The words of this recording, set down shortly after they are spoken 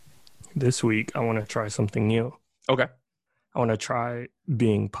This week, I want to try something new. Okay. I want to try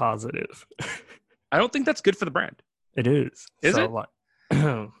being positive. I don't think that's good for the brand. It is. Is So, it? like,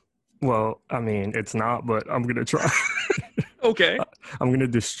 well, I mean, it's not, but I'm going to try. Okay. I'm going to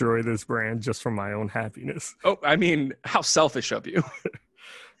destroy this brand just for my own happiness. Oh, I mean, how selfish of you.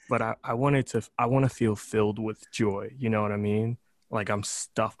 But I want to feel filled with joy. You know what I mean? Like I'm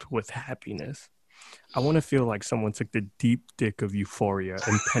stuffed with happiness. I want to feel like someone took the deep dick of euphoria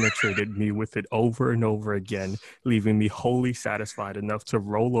and penetrated me with it over and over again, leaving me wholly satisfied enough to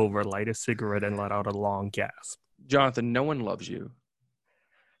roll over, light a cigarette, and let out a long gasp. Jonathan, no one loves you.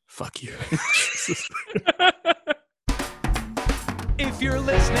 Fuck you. If you're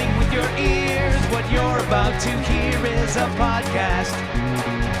listening with your ears, what you're about to hear is a podcast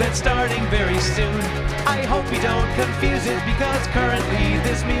that's starting very soon. I hope you don't confuse it because currently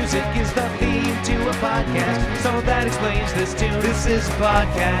this music is the theme to a podcast. So that explains this tune. This is a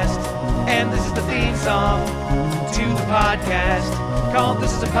podcast, and this is the theme song to the podcast called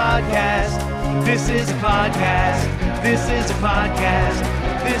This is a Podcast. This is a podcast. This is a podcast.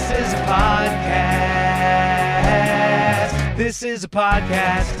 This is a podcast. This is a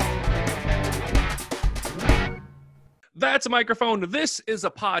podcast. That's a microphone. This is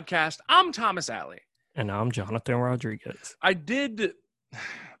a podcast. I'm Thomas Alley. And I'm Jonathan Rodriguez. I did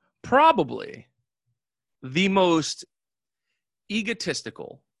probably the most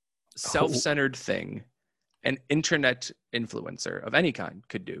egotistical, self-centered thing an internet influencer of any kind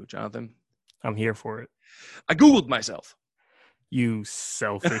could do, Jonathan. I'm here for it. I Googled myself. You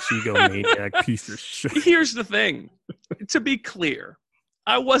selfish egomaniac piece of shit. Here's the thing. To be clear,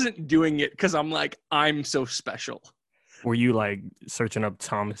 I wasn't doing it because I'm so special. Were you like searching up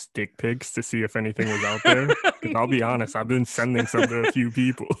Thomas dick pics to see if anything was out there? Because I'll be honest, I've been sending some to a few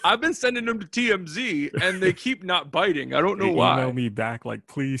people. I've been sending them to TMZ and they keep not biting. I don't know They why. email me back like,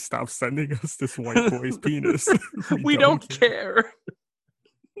 please stop sending us this white boy's penis. We don't care.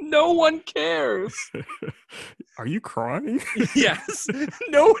 No one cares. Are you crying? Yes.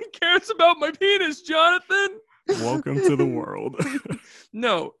 No one cares about my penis, Jonathan. Welcome to the world.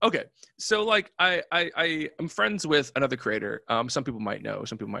 No. Okay. So I'm friends with another creator. Some people might know,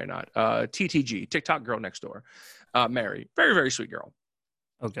 some people might not. TTG, TikTok girl next door. Mary. Very, very sweet girl.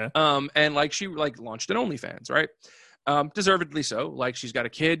 Okay. And she launched an OnlyFans, right? Deservedly so. Like she's got a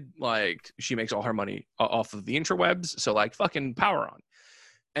kid, like she makes all her money off of the interwebs. So fucking power on.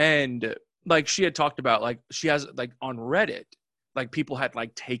 And she had talked about she has on Reddit, people had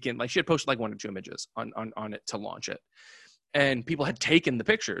taken she had posted 1 or 2 images on it to launch it, and people had taken the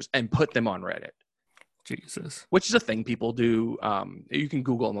pictures and put them on Reddit. Jesus. Which is a thing people do. You can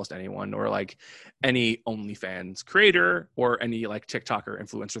Google almost anyone or any OnlyFans creator or any TikToker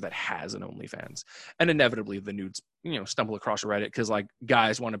influencer that has an OnlyFans, and inevitably the nudes stumble across Reddit because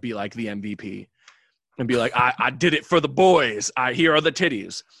guys want to be the MVP. And be I did it for the boys. Here are the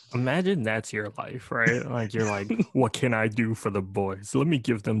titties. Imagine that's your life, right? You're what can I do for the boys? Let me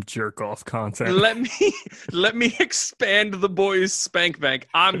give them jerk off content. Let me expand the boys' spank bank.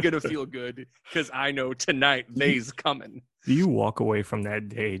 I'm gonna feel good because I know tonight they's coming. Do you walk away from that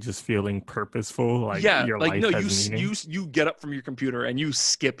day just feeling purposeful? Your life has meaning? You get up from your computer and you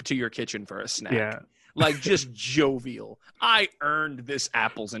skip to your kitchen for a snack. Yeah. Just jovial. I earned this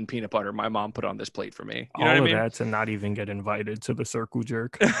apples and peanut butter my mom put on this plate for me. You know All what I mean? That to not even get invited to the circle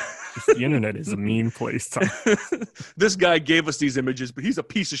jerk. The internet is a mean place. This guy gave us these images, but he's a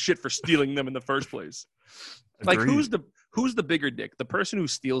piece of shit for stealing them in the first place. Agreed. Who's the bigger dick? The person who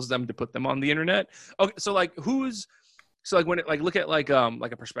steals them to put them on the internet? Okay, so when it look at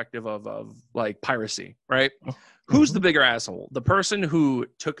a perspective of piracy, right? Who's the bigger asshole? The person who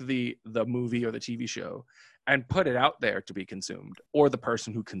took the movie or the TV show and put it out there to be consumed, or the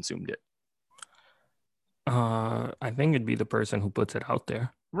person who consumed it? I think it'd be the person who puts it out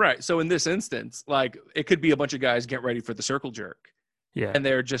there. Right. So in this instance, it could be a bunch of guys get ready for the circle jerk. Yeah. And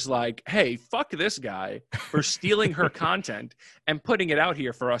they're just hey, fuck this guy for stealing her content and putting it out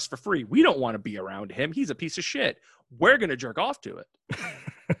here for us for free. We don't want to be around him. He's a piece of shit. We're going to jerk off to it.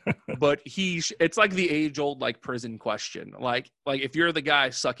 But it's the age-old prison question. If you're the guy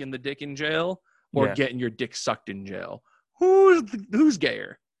sucking the dick in jail or getting your dick sucked in jail, who's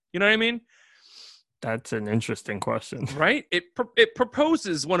gayer? You know what I mean? That's an interesting question. Right? It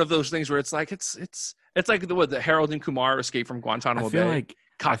proposes one of those things where it's the Harold and Kumar Escape from Guantanamo Bay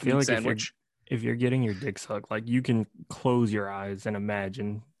cocktail sandwich. If you're getting your dick sucked, you can close your eyes and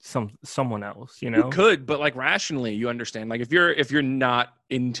imagine someone else, You could, but rationally, you understand. If you're not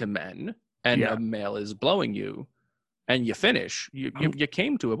into men and a male is blowing you, and you finish, you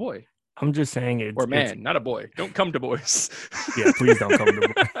came to a boy. I'm just saying or man, not a boy. Don't come to boys. Yeah, please don't come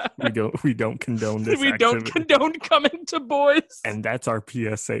to boys. We don't condone this We don't activity. condone coming to boys. And that's our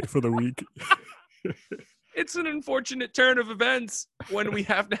PSA for the week. It's an unfortunate turn of events when we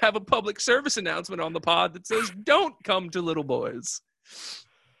have to have a public service announcement on the pod that says, don't come to little boys.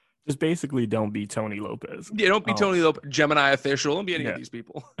 Just basically don't be Tony Lopez. Yeah, don't be Tony Lopez, Gemini official. Don't be any Yeah. of these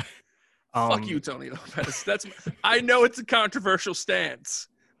people. Fuck you, Tony Lopez. I know it's a controversial stance,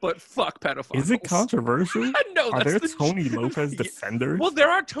 but fuck pedophiles. Is it controversial? I know. Are That's there Tony Lopez defenders? Well, there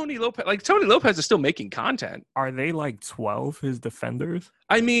are Tony Lopez. Like, Tony Lopez is still making content. Are they like 12, his defenders?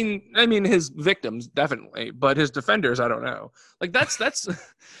 I mean, his victims definitely, but his defenders, I don't know. Like, that's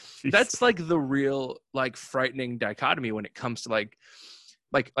that's like the real like frightening dichotomy when it comes to like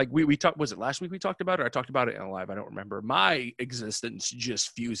we talked. Was it last week we talked about it? Or I talked about it in a live. I don't remember. My existence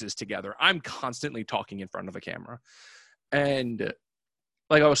just fuses together. I'm constantly talking in front of a camera, and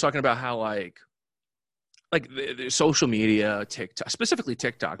like I was talking about how like the social media, TikTok, specifically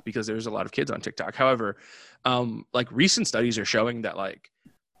TikTok, because there's a lot of kids on TikTok. However, like recent studies are showing that like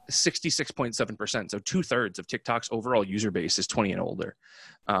 66.7%, so 2/3 of TikTok's overall user base is 20 and older,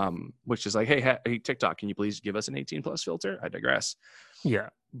 which is like, hey, TikTok, can you please give us an 18+ filter? I digress. Yeah.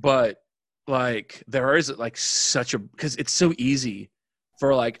 But like there is like because it's so easy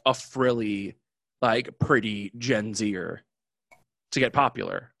for like a frilly, like pretty Gen Zer to get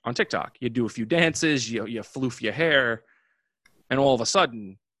popular on TikTok. You do a few dances, you floof your hair, and all of a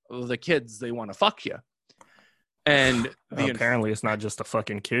sudden the kids, they want to fuck you. And apparently it's not just the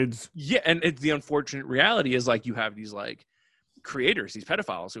fucking kids. Yeah, and the unfortunate reality is like you have these like creators, these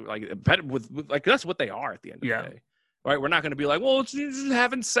pedophiles who like with like that's what they are at the end of the day. Right? We're not going to be like, well, it's just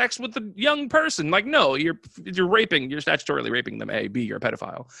having sex with a young person. Like, no, you're raping, you're statutorily raping them. A, B, you're a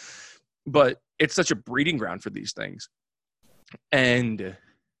pedophile. But it's such a breeding ground for these things. And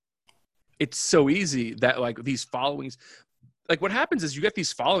it's so easy that like these followings, like what happens is you get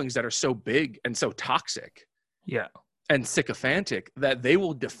these followings that are so big and so toxic. Yeah. And sycophantic that they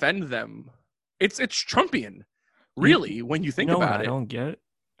will defend them. It's Trumpian, really, when you think about it. I don't get.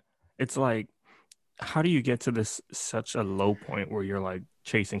 It's like, how do you get to such a low point where you're like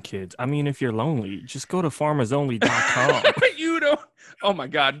chasing kids? I mean, if you're lonely, just go to farmersonly.com. You don't. Oh my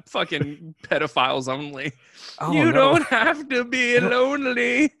God, fucking pedophiles only. Oh, you don't have to be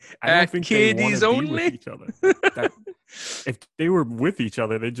lonely. I don't think kiddies they only. With each other. If they were with each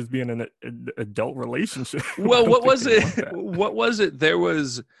other, they'd just be in an adult relationship. Well, what was it? What was it? There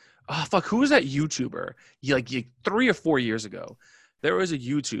was, who was that YouTuber? Like 3 or 4 years ago, there was a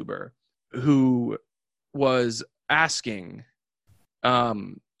YouTuber who was asking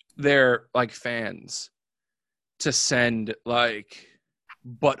their like fans to send like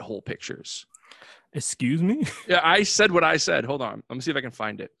butthole pictures. Excuse me? Yeah, I said what I said. Hold on. Let me see if I can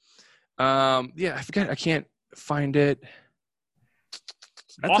find it. Yeah, I forget. I can't find it.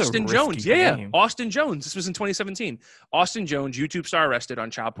 That's Austin Jones. Yeah. Austin Jones. This was in 2017. Austin Jones, YouTube star, arrested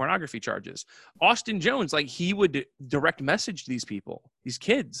on child pornography charges. Austin Jones, like he would direct message these people, these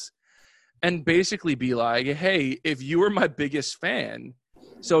kids, and basically be like, hey, if you were my biggest fan.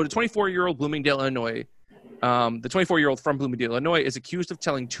 So the 24-year-old Bloomingdale, Illinois, the 24-year-old from Bloomingdale, Illinois, is accused of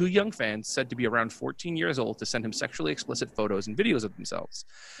telling 2 young fans said to be around 14 years old to send him sexually explicit photos and videos of themselves.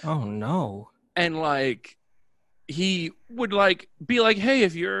 Oh, no. And like, he would like be like, hey,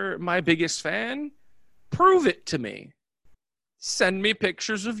 if you're my biggest fan, prove it to me. Send me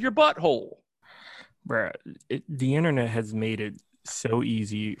pictures of your butthole. Bruh, the internet has made it so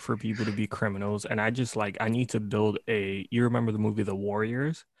easy for people to be criminals. And I just like, I need to build you remember the movie The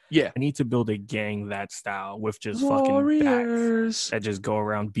Warriors? Yeah. I need to build a gang that style with just Warriors. fucking bats that just go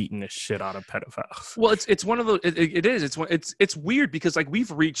around beating the shit out of pedophiles. Well, it's one of those. It is. It's weird because like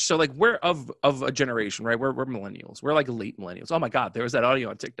we've reached. So like we're of a generation, right? We're millennials. We're like late millennials. Oh my God, there was that audio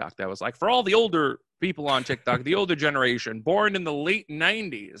on TikTok that was like for all the older people on TikTok, the older generation, born in the late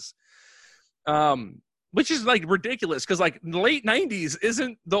 90s. Which is like ridiculous because like the late 90s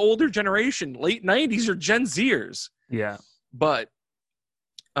isn't the older generation. Late 90s are Gen Zers. Yeah. But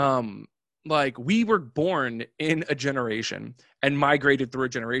like we were born in a generation and migrated through a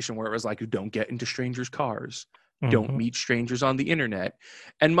generation where it was like, don't get into strangers' cars. Don't meet strangers on the internet.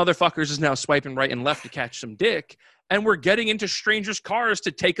 And motherfuckers is now swiping right and left to catch some dick. And we're getting into strangers' cars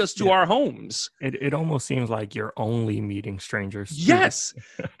to take us to our homes. It almost seems like you're only meeting strangers. Yes.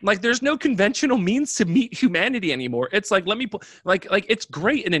 Like there's no conventional means to meet humanity anymore. It's like, like it's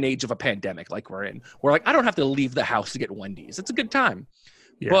great in an age of a pandemic like we're in. Where like, I don't have to leave the house to get Wendy's. It's a good time.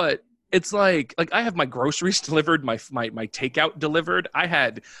 Yeah. But it's like I have my groceries delivered, my takeout delivered.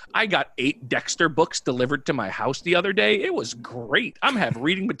 I got 8 Dexter books delivered to my house the other day. It was great. I'm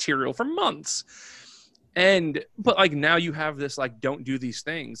reading material for months. But like now you have this like don't do these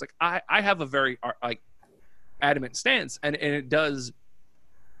things. Like I have a very like adamant stance, and it does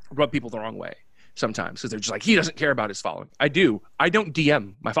rub people the wrong way sometimes because they're just like, he doesn't care about his following. I do. I don't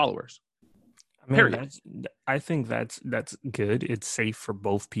DM my followers. I mean, I think that's good. It's safe for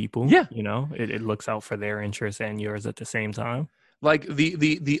both people. Yeah. You know, it looks out for their interests and yours at the same time. Like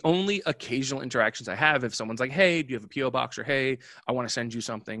the only occasional interactions I have, if someone's like, hey, do you have a PO box, or hey, I want to send you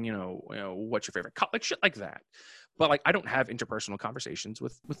something, you know, what's your favorite like shit like that. But like I don't have interpersonal conversations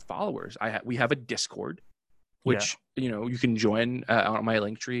with followers. We have a Discord, which you know you can join on my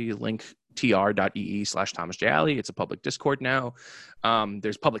Linktree, linktr.ee/Thomas J. Alley. It's a public Discord now.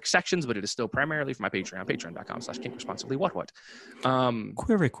 There's public sections, but it is still primarily for my Patreon, patreon.com/kinkresponsibly what.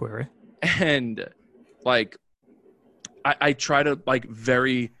 Query. And like I try to like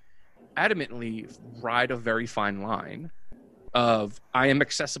very adamantly ride a very fine line of I am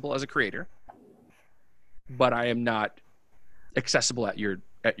accessible as a creator, but I am not accessible at your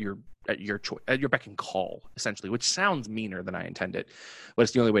choice, at your beck and call, essentially, which sounds meaner than I intended, but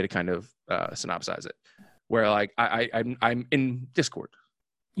it's the only way to kind of synopsize it. Where like I'm in Discord,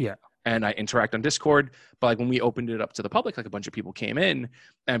 and I interact on Discord, but like when we opened it up to the public, like a bunch of people came in,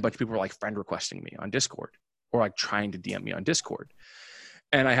 and a bunch of people were like friend requesting me on Discord, or like trying to DM me on Discord.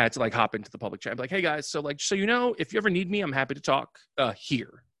 And I had to like hop into the public chat and be like, hey guys, so you know, if you ever need me, I'm happy to talk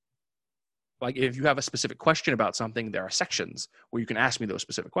here. Like if you have a specific question about something, there are sections where you can ask me those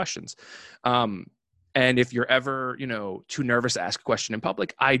specific questions. And if you're ever, you know, too nervous to ask a question in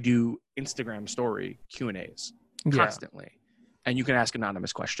public, I do Instagram story Q&As constantly. And you can ask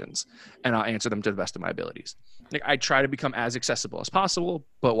anonymous questions and I'll answer them to the best of my abilities. Like I try to become as accessible as possible,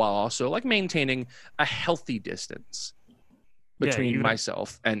 but while also like maintaining a healthy distance between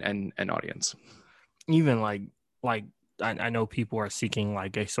myself and audience. Even like I know people are seeking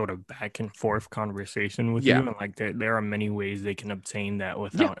like a sort of back and forth conversation with you, and like there are many ways they can obtain that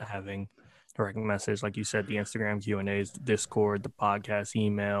without having direct message. Like you said, the Instagram Q&As, the Discord, the podcast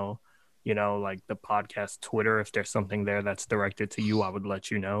email, you know, like the podcast Twitter. If there's something there that's directed to you, I would let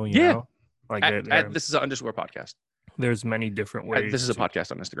you know. You know? Like this is an _ podcast. There's many different ways. This is a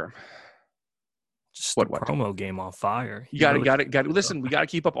podcast on Instagram. Just what promo game on fire. You got to listen. We got to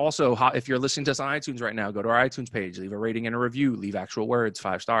keep up. Also, if you're listening to us on iTunes right now, go to our iTunes page, leave a rating and a review, leave actual words,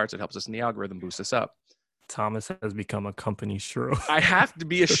 5 stars. It helps us in the algorithm, boost us up. Thomas has become a company shill. I have to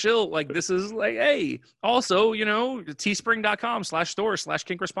be a shill. Like this is like, hey, also, you know,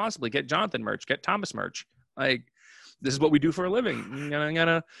 teespring.com/store/kink responsibly. Get Jonathan merch, get Thomas merch. Like this is what we do for a living.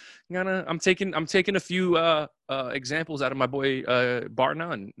 I'm taking a few examples out of my boy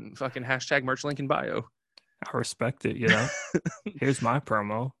Barna and fucking hashtag merch link in bio. I respect it, you know. Here's my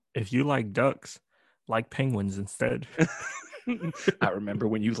promo. If you like ducks, like penguins instead. I remember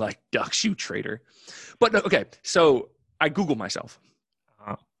when you liked ducks, you traitor. But no, okay, so I Googled myself.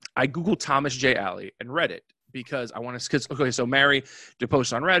 I Googled Thomas J. Alley and Reddit because I want to. Okay, so Mary did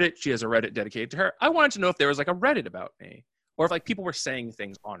post on Reddit. She has a Reddit dedicated to her. I wanted to know if there was like a Reddit about me, or if like people were saying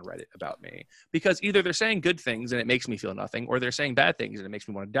things on Reddit about me. Because either they're saying good things and it makes me feel nothing, or they're saying bad things and it makes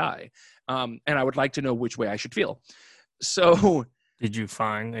me want to die. And I would like to know which way I should feel. So, did you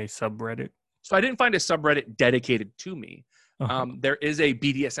find a subreddit? So I didn't find a subreddit dedicated to me. There is a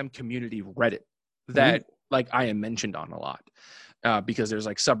BDSM community Reddit that like I am mentioned on a lot because there's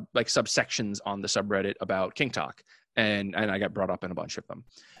like subsections on the subreddit about kink talk, and I got brought up in a bunch of them.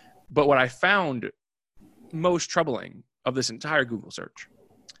 But what I found most troubling of this entire Google search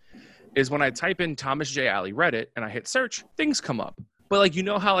is when I type in Thomas J. Alley Reddit and I hit search, things come up. But like you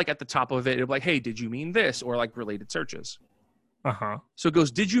know how like at the top of it, it'll be like, hey, did you mean this? Or like related searches. So it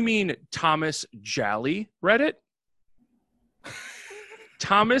goes, did you mean Thomas Jally Reddit?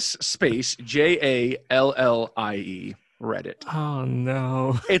 Thomas space Jallie Reddit. Oh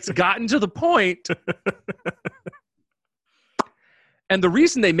no. It's gotten to the point. And the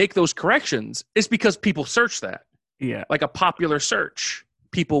reason they make those corrections is because people search that. Yeah. Like a popular search,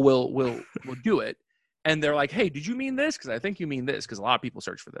 people will do it. And they're like, hey, did you mean this? Because I think you mean this, because a lot of people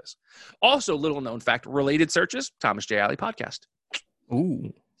search for this. Also, little known fact, related searches, Thomas J. Alley podcast.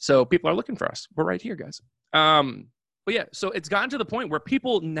 Ooh. So people are looking for us. We're right here, guys. But yeah, so it's gotten to the point where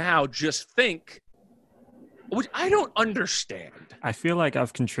people now just think, which I don't understand. I feel like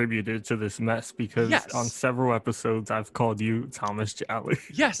I've contributed to this mess because on several episodes I've called you Thomas Jally.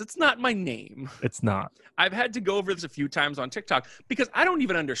 Yes, it's not my name. It's not. I've had to go over this a few times on TikTok because I don't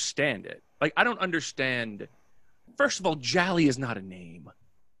even understand it. Like, I don't understand. First of all, Jally is not a name.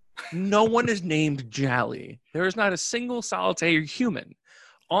 No one is named Jally. There is not a single solitary human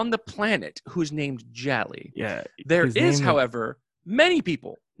on the planet who's named Jally. Yeah. There is, however, many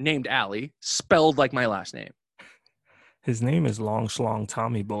people named Allie, spelled like my last name. His name is Long Schlong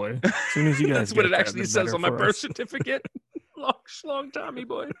Tommy Boy. As soon as you guys That's what get it that, actually the says better on my for birth us. certificate. Long Schlong Tommy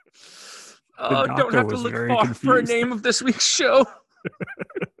Boy. The Oh, don't doctor have to was look very far for a confused. name of this week's show.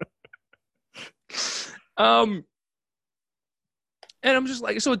 And I'm just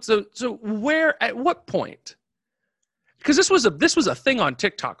like, so where, at what point? Because this was a thing on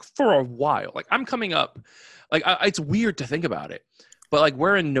TikTok for a while. Like, I'm coming up, like, it's weird to think about it, but like,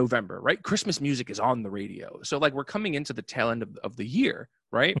 we're in November, right? Christmas music is on the radio. So like, we're coming into the tail end of the year,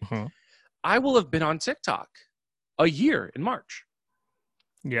 right? Mm-hmm. I will have been on TikTok a year in March.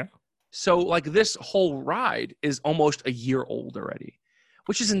 Yeah. So like, this whole ride is almost a year old already,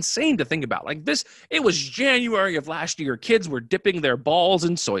 which is insane to think about. Like this, it was January of last year. Kids were dipping their balls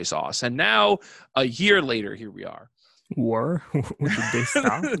in soy sauce. And now a year later, here we are. Did they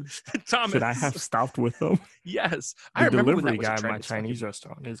stop? Thomas. Should I have stopped with them? Yes. The I remember when delivery that was a guy at trend. my It's Chinese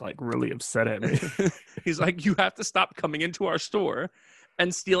restaurant is like really upset at me. He's like, you have to stop coming into our store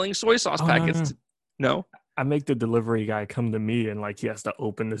and stealing soy sauce Oh, packets. No. I make the delivery guy come to me and like he has to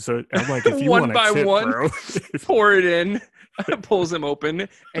open this. I'm like, if you One want by a tip, one, bro. pour it in, pulls them open,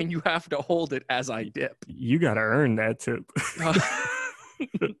 and you have to hold it as I dip. You got to earn that tip.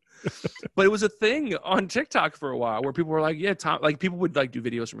 But it was a thing on TikTok for a while where people were like, yeah, Tom, like people would like do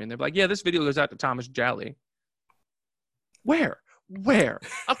videos from me and they're like, yeah, this video goes out to Thomas Jolly. Where?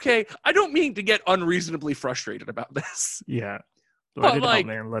 Okay. I don't mean to get unreasonably frustrated about this. Yeah. But, Let it like, out,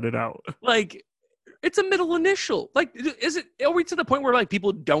 man. Let it out. Like, it's a middle initial. Like, are we to the point where like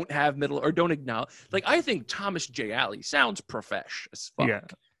people don't have middle or don't acknowledge? Like, I think Thomas J. Alley sounds profesh as fuck. Yeah.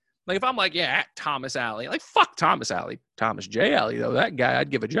 Like, if I'm like, yeah, Thomas Alley, like, fuck Thomas Alley. Thomas J. Alley, though, that guy, I'd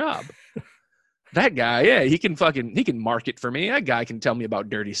give a job. That guy, yeah, he can market for me. That guy can tell me about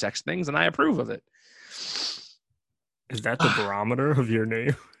dirty sex things, and I approve of it. Is that the barometer of your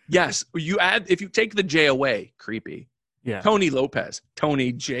name? Yes. If you take the J away, creepy. Yeah. Tony Lopez.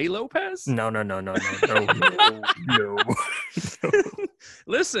 Tony J. Lopez? No.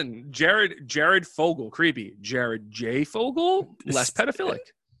 Listen, Jared Fogle, creepy. Jared J. Fogle, less pedophilic.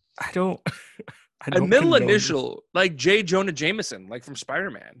 I don't A middle condone initial, like J. Jonah Jameson, like from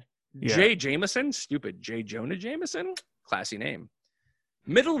Spider-Man. Yeah. J. Jameson, stupid. J. Jonah Jameson, classy name.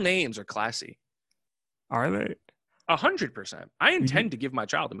 Middle names are classy. Are they? 100%. I intend to give my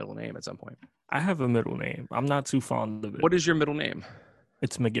child a middle name at some point. I have a middle name. I'm not too fond of it. What is your middle name?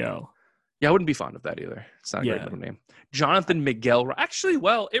 It's Miguel. Yeah, I wouldn't be fond of that either. It's not a great middle name. Jonathan Miguel. Actually,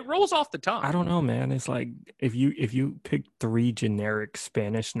 well, it rolls off the tongue. I don't know, man. It's like if you pick 3 generic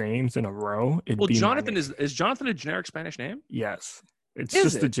Spanish names in a row, Jonathan is Jonathan a generic Spanish name? Yes. It's Is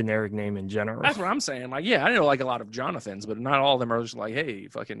just it? a generic name in general. That's what I'm saying. Like, yeah, I know like a lot of Jonathans, but not all of them are just like, hey,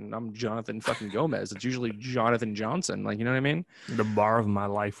 fucking, I'm Jonathan fucking Gomez. It's usually Jonathan Johnson. Like, you know what I mean? The bar of my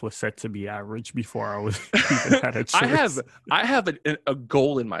life was set to be average before I was even had a choice. I have a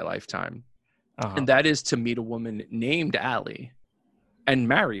goal in my lifetime, and that is to meet a woman named Allie and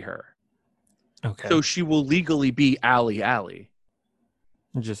marry her. Okay. So she will legally be Allie.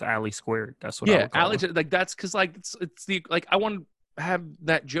 Just Allie squared. That's what I would call Allie. her. Like that's because like it's the like I want to have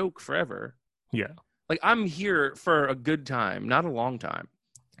that joke forever. Yeah. Like I'm here for a good time, not a long time.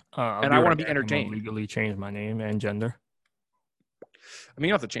 And I want to be entertained. I'm gonna legally change my name and gender. I mean,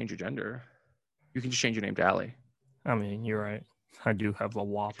 you don't have to change your gender. You can just change your name to Allie. I mean, you're right. I do have a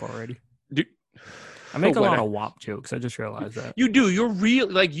WAP already. I make Oh, a lot what? of WAP jokes. I just realized that. You do. You're real.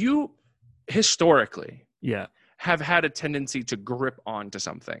 Like you, historically, Yeah. have had a tendency to grip onto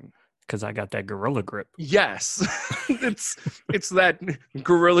something. Because I got that gorilla grip. Yes, it's that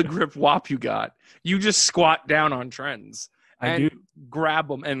gorilla grip wop you got. You just squat down on trends and grab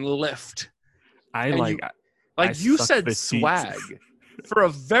them and lift. I You suck said the seats. swag for a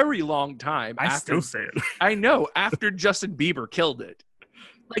very long time. I still say it. I know after Justin Bieber killed it.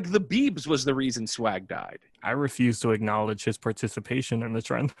 Like the Biebs was the reason swag died. I refuse to acknowledge his participation in the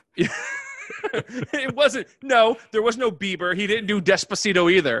trend. It wasn't. No, there was no Bieber. He didn't do Despacito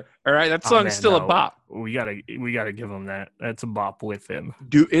either. All right, that song's still a bop. We gotta give him that. That's a bop with him.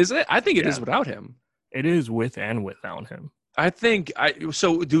 Is it? I think it is without him. It is with and without him. I think.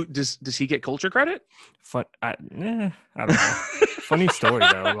 Does he get culture credit? I don't know. Funny story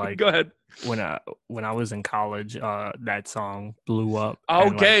though. Like, go ahead. When I was in college, that song blew up.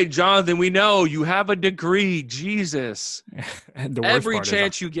 Okay, Jonathan, we know you have a degree. Jesus, every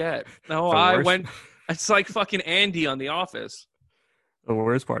chance you get. No, I went. It's like fucking Andy on The Office. The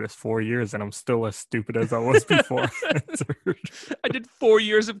worst part is 4 years, and I'm still as stupid as I was before. I did 4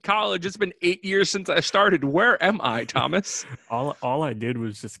 years of college. It's been 8 years since I started. Where am I, Thomas? all I did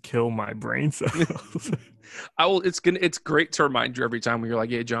was just kill my brain cells. It's great to remind you every time when you're like,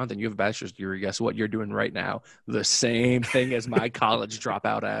 "Hey, Jonathan, you have a bachelor's degree. Guess what you're doing right now? The same thing as my college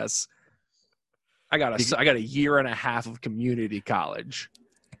dropout ass. I got a year and a half of community college."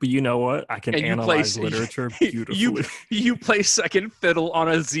 But you know what? I can analyze literature beautifully. You play second fiddle on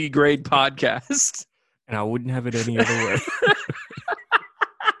a Z grade podcast. And I wouldn't have it any other way.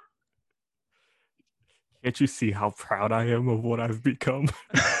 Can't you see how proud I am of what I've become?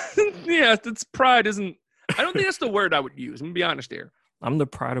 Yeah, it's pride isn't... I don't think that's the word I would use. I'm going to be honest here. I'm the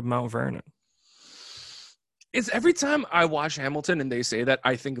pride of Mount Vernon. It's every time I watch Hamilton and they say that,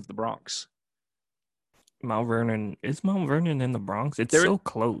 I think of the Bronx. Mount Vernon is Mount Vernon in the Bronx? It's so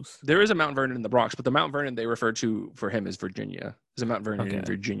close. There is a Mount Vernon in the Bronx, but the Mount Vernon they refer to for him is Virginia. There's a Mount Vernon in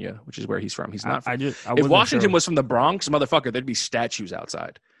Virginia, which is where he's from. He's not. If Washington was from the Bronx, motherfucker, there'd be statues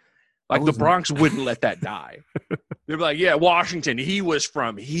outside. Like the Bronx wouldn't let that die. They'd be like, "Yeah, Washington, he was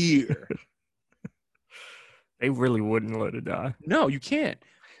from here." They really wouldn't let it die. No, you can't.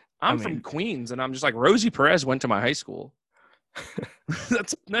 I'm from Queens, and I'm just like, Rosie Perez went to my high school.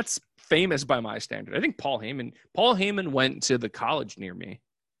 That's famous by my standard. I think Paul Heyman went to the college near me.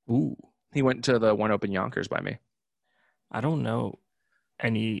 Ooh. He went to the one up in Yonkers by me. I don't know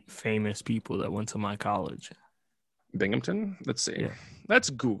any famous people that went to my college. Binghamton? Let's see. Yeah. Let's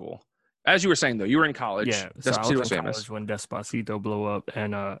Google. As you were saying, though, you were in college. Yeah, so I was in college when Despacito blew up,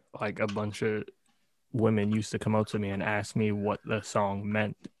 and like a bunch of women used to come up to me and ask me what the song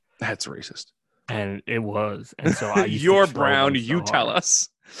meant. That's racist. And it was. And so I used You're brown, you tell us.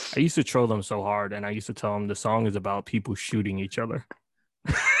 I used to troll them so hard, and I used to tell them the song is about people shooting each other.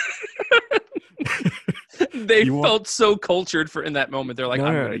 They felt so cultured in that moment. They're like,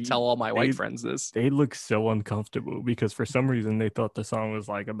 I'm going to tell all my white friends this. They looked so uncomfortable because for some reason they thought the song was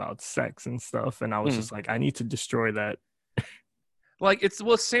like about sex and stuff. And I was just like, I need to destroy that. Like, it's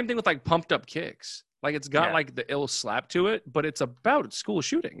the same thing with like Pumped Up Kicks. Like, it's got like the ill slap to it, but it's about school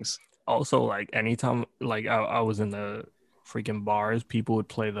shootings. Also, like anytime like I was in the freaking bars, people would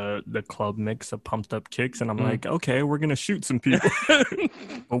play the club mix of Pumped Up Kicks, and I'm like, okay, we're gonna shoot some people,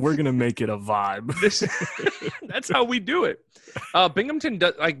 but we're gonna make it a vibe. That's how we do it.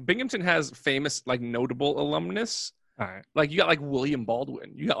 Binghamton has famous like notable alumnus. All right, like you got like William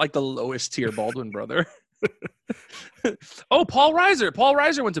Baldwin, you got like the lowest tier Baldwin brother. Oh, Paul Reiser. Paul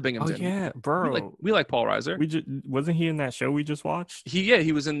Reiser went to Binghamton. Oh yeah, bro. We like Paul Reiser. Wasn't he in that show we just watched?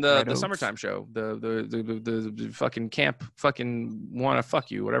 He was in the summertime show. The fucking camp fucking wanna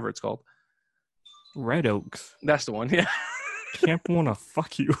fuck you, whatever it's called. Red Oaks. That's the one. Yeah. Camp wanna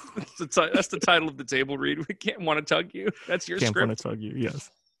fuck you. That's the title of the table read. We can't wanna tug you. That's your Camp script. Wanna Tug You.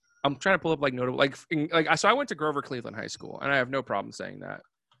 Yes. I'm trying to pull up like notable so I went to Grover Cleveland High School, and I have no problem saying that.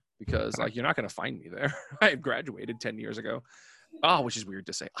 Because like you're not gonna find me there. I graduated 10 years ago. Oh, which is weird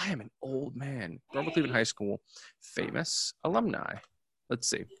to say. I am an old man. Grover Cleveland High School, famous alumni. Let's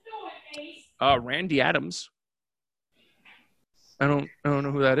see. Randy Adams. I don't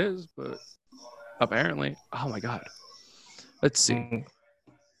know who that is, but apparently. Oh my God. Let's see.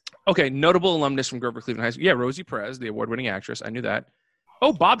 Okay, notable alumnus from Grover Cleveland High School. Yeah, Rosie Perez, the award-winning actress. I knew that.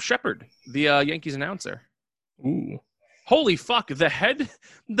 Oh, Bob Shepard, the Yankees announcer. Ooh. Holy fuck, the head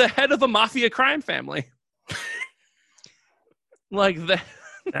of a mafia crime family.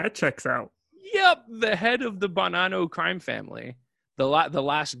 That checks out. Yep, the head of the Bonanno crime family. The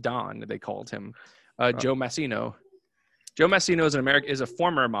last Don, they called him. Joe Massino. Joe Massino is a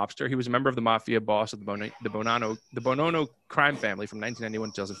former mobster. He was a member of the mafia boss of the Bonanno crime family from 1991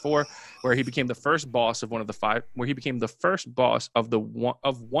 to 2004, where he became the first boss of one of the five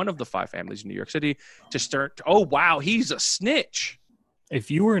families in New York City to start. Oh wow, he's a snitch.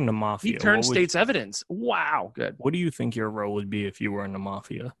 If you were in the mafia, he turned state's evidence. Wow, good. What do you think your role would be if you were in the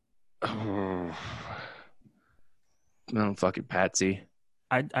mafia? Oh, fucking Patsy.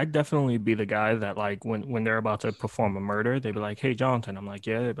 I'd definitely be the guy that like when they're about to perform a murder, they'd be like, "Hey, Jonathan." I'm like,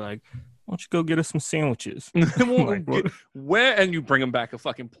 "Yeah." They'd be like, "Why don't you go get us some sandwiches?" Like, where? And you bring them back a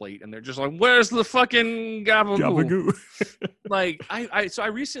fucking plate, and they're just like, "Where's the fucking gabagool?" Like I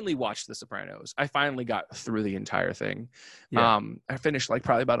recently watched The Sopranos. I finally got through the entire thing. Yeah. I finished like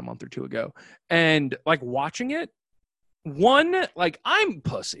probably about a month or two ago, and like watching it, I'm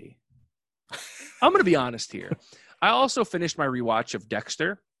pussy. I'm gonna be honest here. I also finished my rewatch of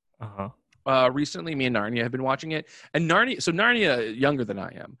Dexter. Recently, me and Narnia have been watching it, and Narnia younger than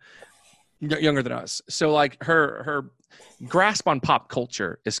I am, younger than us. So like her grasp on pop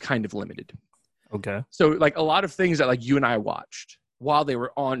culture is kind of limited. Okay. So like a lot of things that like you and I watched, while they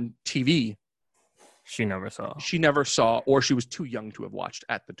were on TV, She never saw. she never saw, or she was too young to have watched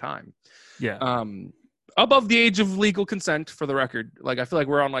at the time. Yeah. Above the age of legal consent, for the record. Like, I feel like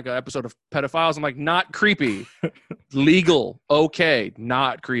we're on like an episode of Pedophiles. I'm like, not creepy. Legal. Okay.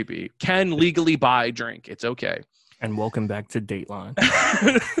 Not creepy. Can legally buy drink. It's okay. And welcome back to Dateline.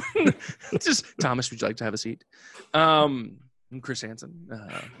 Just, Thomas, would you like to have a seat? Chris Hansen.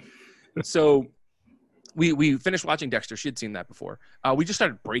 So we finished watching Dexter. She had seen that before. We just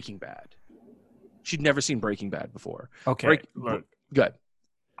started Breaking Bad. She'd never seen Breaking Bad before. Okay. Look. Good.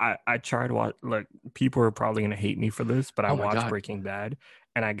 I tried to watch, like, people are probably going to hate me for this, but I Oh my watched God. Breaking Bad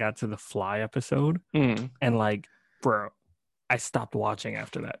and I got to the Fly episode Mm. and, like, bro, I stopped watching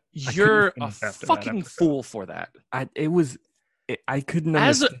after that. I You're couldn't a finish after that fucking episode. fool for that. I couldn't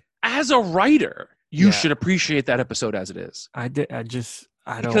As understand. a writer, you Yeah. should appreciate that episode as it is. I don't.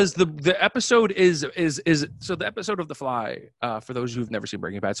 Because the episode is so the episode of The Fly, for those who've never seen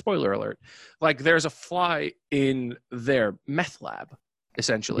Breaking Bad, spoiler alert, like there's a fly in their meth lab,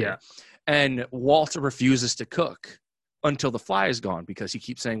 essentially. Yeah. And Walt refuses to cook until the fly is gone because he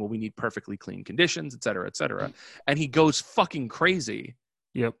keeps saying, well, we need perfectly clean conditions, et cetera, et cetera. And he goes fucking crazy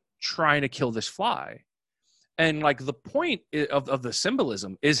Yep. trying to kill this fly. And like the point of the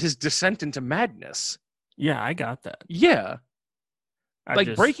symbolism is his descent into madness. Yeah, I got that. Yeah. I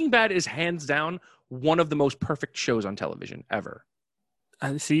Breaking Bad is hands down one of the most perfect shows on television ever.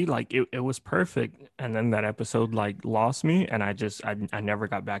 I see, like it was perfect, and then that episode like lost me, and I never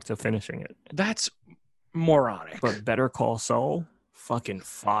got back to finishing it. That's moronic. But Better Call Saul, fucking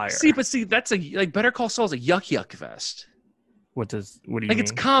fire. See, that's like Better Call Saul is a yuck fest. What do you Like mean?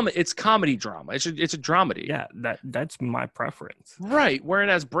 it's comedy drama. It's a dramedy. Yeah, that's my preference. Right.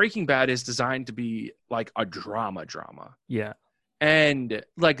 Whereas Breaking Bad is designed to be like a drama. Yeah. And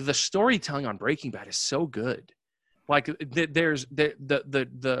like the storytelling on Breaking Bad is so good. Like there's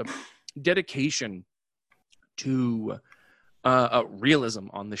the dedication to realism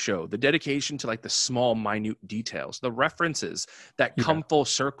on the show, the dedication to like the small, minute details, the references that come full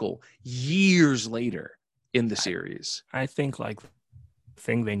circle years later in the series. I think like the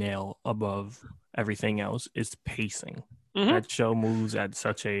thing they nail above everything else is pacing. Mhm. That show moves at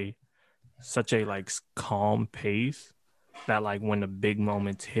such a like calm pace that like when the big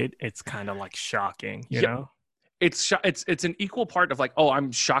moments hit, it's kind of like shocking, you Yep. know? It's an equal part of like, oh,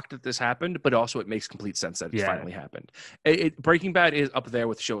 I'm shocked that this happened, but also it makes complete sense that it Yeah. finally happened. Breaking Bad is up there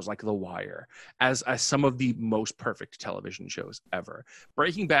with shows like The Wire as some of the most perfect television shows ever.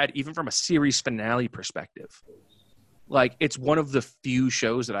 Breaking Bad, even from a series finale perspective, like it's one of the few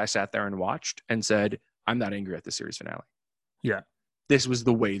shows that I sat there and watched and said, I'm not angry at the series finale. Yeah. This was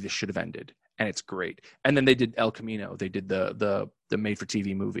the way this should have ended, and it's great. And then they did El Camino. They did the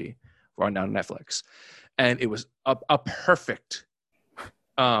made-for-TV movie on Netflix. And it was a perfect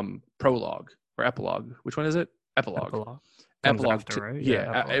prologue or epilogue. Which one is it? Epilogue. Comes after, right?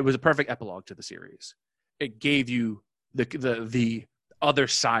 Epilogue. It was a perfect epilogue to the series. It gave you the other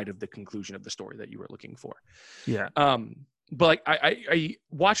side of the conclusion of the story that you were looking for. Yeah. But like I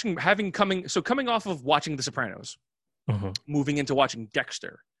coming off of watching The Sopranos, Mhm. moving into watching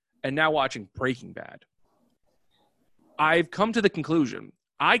Dexter, and now watching Breaking Bad, I've come to the conclusion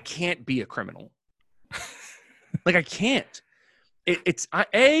I can't be a criminal. Like I can't.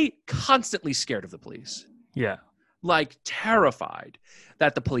 I constantly scared of the police, Yeah. like terrified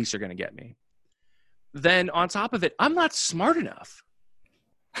that the police are going to get me. Then on top of it, I'm not smart enough.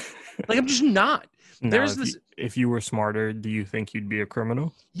 Like I'm just not. Now, There's this. if you were smarter, do you think you'd be a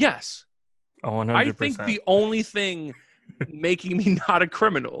criminal? Yes, 100%. I think the only thing making me not a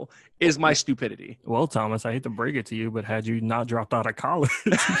criminal is my stupidity. Well, Thomas, I hate to break it to you, but had you not dropped out of college,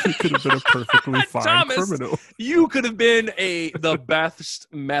 you could have been a perfectly fine Thomas, criminal. You could have been the best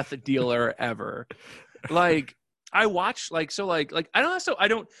meth dealer ever. Like I watch like I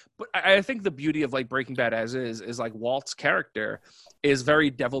don't but I think the beauty of like Breaking Bad as is like Walt's character is very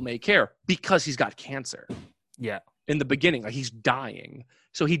devil may care because he's got cancer. Yeah. In the beginning, like he's dying,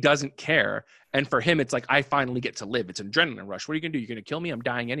 so he doesn't care. And for him, it's like, I finally get to live. It's an adrenaline rush. What are you gonna do? You're gonna kill me? I'm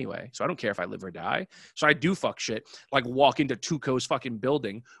dying anyway, so I don't care if I live or die. So I do fuck shit, like walk into Tuco's fucking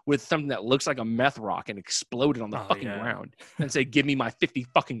building with something that looks like a meth rock and explode it on the fucking ground and say, give me my 50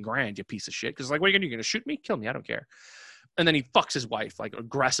 fucking grand, you piece of shit. Because like, what are you gonna do? You're gonna shoot me? Kill me? I don't care. And then he fucks his wife like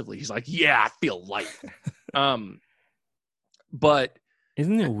aggressively. He's like, yeah, I feel life. But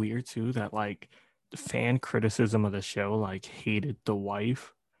isn't it weird too that like the fan criticism of the show like hated the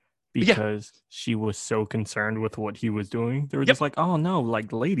wife because she was so concerned with what he was doing? They were just like, oh no,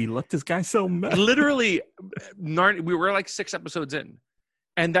 like lady, let this guy sell meth. Literally, we were like 6 episodes in,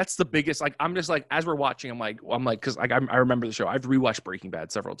 And that's the biggest, like, I'm just like, as we're watching, I'm like, because like I remember the show. I've rewatched Breaking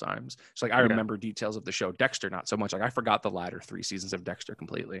Bad several times. So like I remember details of the show. Dexter, not so much. Like I forgot the latter 3 seasons of Dexter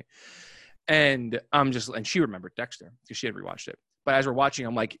completely. And and she remembered Dexter because she had rewatched it. But as we're watching,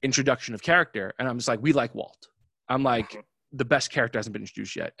 I'm like, introduction of character. And I'm just like, we like Walt. I'm like, the best character hasn't been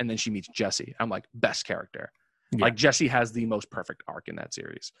introduced yet. And then she meets Jesse. I'm like, best character. Yeah. Like Jesse has the most perfect arc in that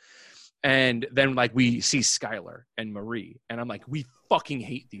series. And then like we see Skylar and Marie, and I'm like, we fucking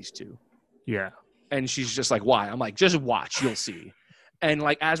hate these two. Yeah. And she's just like, why? I'm like, just watch, you'll see. And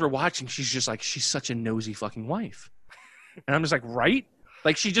like as we're watching, she's just like, she's such a nosy fucking wife. And I'm just like, right?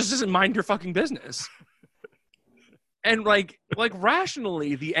 Like she just doesn't mind her fucking business. And like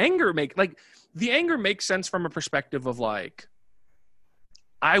rationally, the anger makes sense from a perspective of like,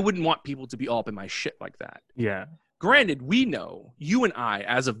 I wouldn't want people to be all up in my shit like that. Yeah. Granted, we know, you and I,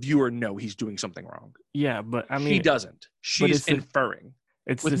 as a viewer, know he's doing something wrong. Yeah, but I mean... She doesn't. She's inferring.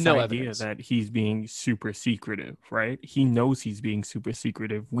 It's with this no idea evidence. that he's being super secretive, right? He knows he's being super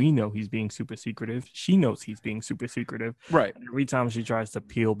secretive. We know he's being super secretive. She knows he's being super secretive. Right. And every time she tries to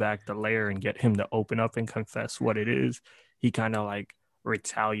peel back the layer and get him to open up and confess what it is, he kind of like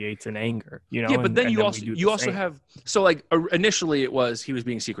retaliates in anger, you know? Yeah, but then and you also same. have, so like initially it was he was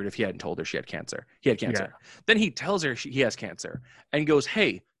being secretive. He hadn't told her she had cancer. He had cancer. Yeah. Then he tells her he has cancer and goes,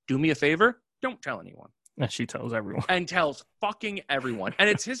 hey, do me a favor. Don't tell anyone. And she tells everyone. And tells fucking everyone. And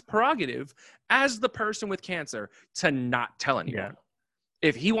it's his prerogative as the person with cancer to not tell anyone. Yeah.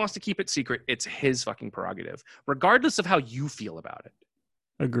 If he wants to keep it secret, it's his fucking prerogative, regardless of how you feel about it.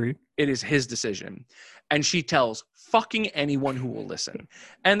 Agreed. It is his decision. And she tells fucking anyone who will listen.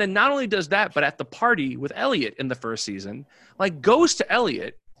 And then not only does that, but at the party with Elliot in the first season, like goes to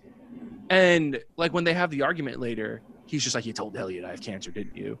Elliot. And like when they have the argument later, he's just like, you told Elliot I have cancer,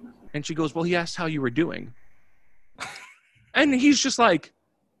 didn't you? And she goes, well, he asked how you were doing. And he's just like,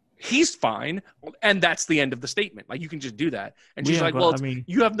 he's fine. And that's the end of the statement. Like you can just do that. And she's like, well,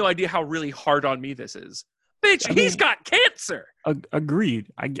 you have no idea how really hard on me this is. Bitch, he's got cancer.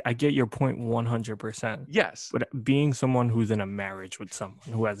 Agreed. I get your point 100%. Yes. But being someone who's in a marriage with someone,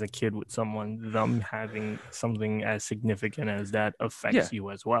 who has a kid with someone, them having something as significant as that affects you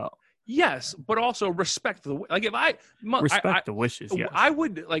as well. Yes, but also respect the like. If I respect the wishes, yes. I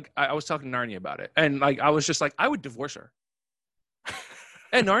would like. I was talking to Narnia about it, and like I was just like, I would divorce her.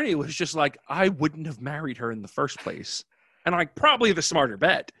 And Narnia was just like, I wouldn't have married her in the first place. And like probably the smarter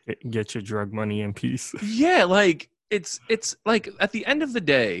bet. Get your drug money in peace. Yeah, like it's like at the end of the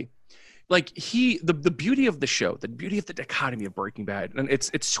day, like the beauty of the show, the beauty of the dichotomy of Breaking Bad, and it's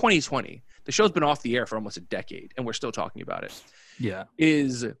 2020. The show's been off the air for almost a decade, and we're still talking about it. Yeah,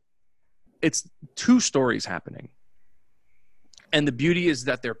 it's 2 stories happening. And the beauty is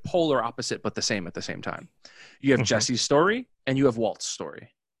that they're polar opposite, but the same at the same time. You have Jesse's story and you have Walt's story.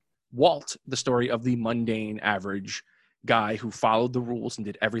 Walt, the story of the mundane, average guy who followed the rules and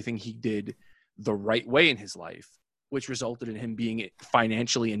did everything he did the right way in his life, which resulted in him being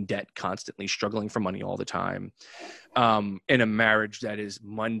financially in debt, constantly struggling for money all the time. In a marriage that is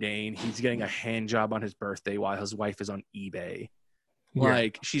mundane. He's getting a hand job on his birthday while his wife is on eBay.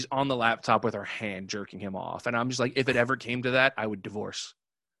 Like she's on the laptop with her hand jerking him off. And I'm just like, if it ever came to that, I would divorce.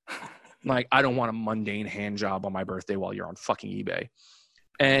 Like, I don't want a mundane hand job on my birthday while you're on fucking eBay.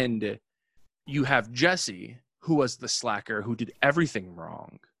 And you have Jesse, who was the slacker, who did everything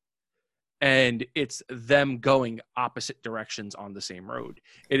wrong. And it's them going opposite directions on the same road.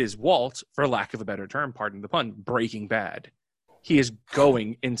 It is Walt, for lack of a better term, pardon the pun, Breaking Bad. He is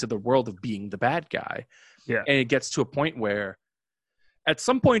going into the world of being the bad guy. Yeah. And it gets to a point where at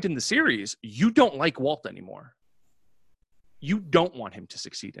some point in the series, you don't like Walt anymore. You don't want him to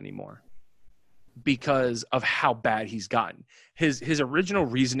succeed anymore because of how bad he's gotten. His original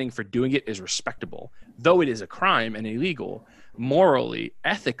reasoning for doing it is respectable. Though it is a crime and illegal, morally,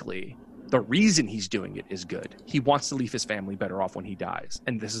 ethically, the reason he's doing it is good. He wants to leave his family better off when he dies.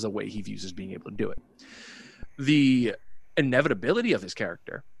 And this is a way he views as being able to do it. The inevitability of his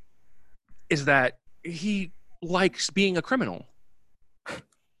character is that he likes being a criminal.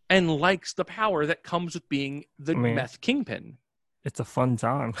 And likes the power that comes with being the meth kingpin. It's a fun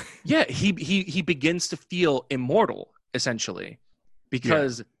time. Yeah, he begins to feel immortal, essentially.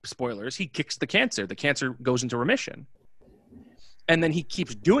 Because, spoilers, he kicks the cancer. The cancer goes into remission. And then he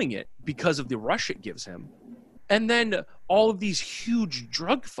keeps doing it because of the rush it gives him. And then all of these huge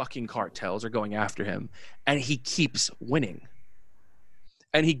drug fucking cartels are going after him. And he keeps winning.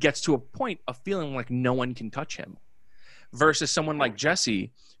 And he gets to a point of feeling like no one can touch him. Versus someone like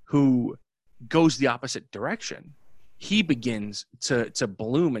Jesse, who goes the opposite direction. he begins to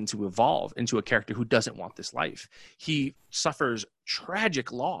bloom and to evolve into a character who doesn't want this life. He suffers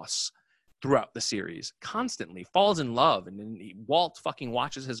tragic loss throughout the series, constantly falls in love, and then Walt fucking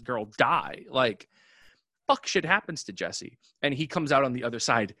watches his girl die. Like, fuck shit happens to Jesse, and he comes out on the other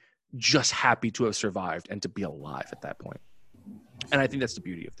side just happy to have survived and to be alive at that point. And I think that's the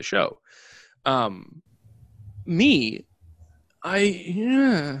beauty of the show. I'll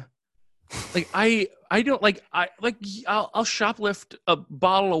shoplift a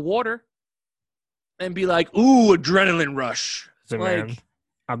bottle of water and be like, ooh, adrenaline rush. So, like, man,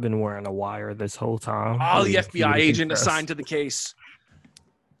 I've been wearing a wire this whole time. Oh, the FBI agent assigned to the case.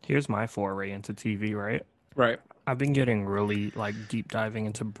 Here's my foray into TV, right? Right. I've been getting really like deep diving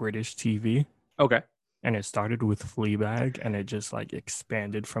into British TV. Okay. And it started with Fleabag, and it just like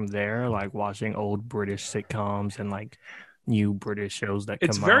expanded from there, like watching old British sitcoms and like new British shows that come out.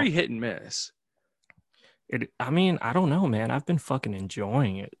 It's very hit and miss. I mean, I don't know, man. I've been fucking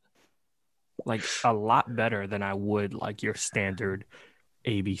enjoying it. Like a lot better than I would like your standard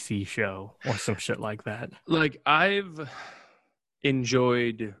ABC show or some shit like that. Like I've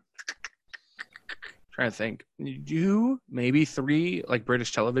enjoyed, trying to think, maybe 3 like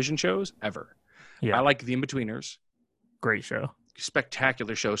British television shows ever. Yeah. I like The In-Betweeners. Great show.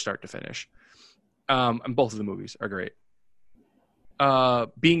 Spectacular show start to finish. And both of the movies are great.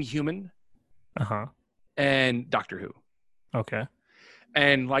 Being Human. Uh-huh. And Doctor Who. Okay.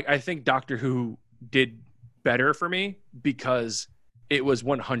 And like I think Doctor Who did better for me because it was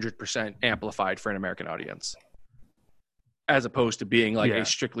 100% amplified for an American audience, as opposed to being like a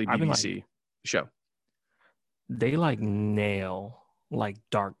strictly BBC show. They like nail like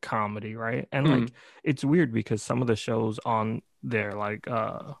dark comedy, right? And like it's weird because some of the shows on there like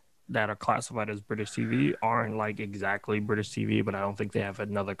that are classified as British TV aren't like exactly British TV, but I don't think they have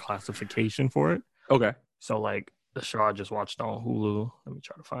another classification for it. Okay. So like the show I just watched on Hulu, let me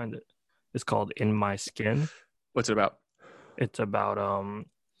try to find it. It's called In My Skin. What's it about? It's about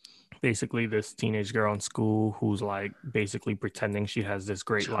basically this teenage girl in school who's like basically pretending she has this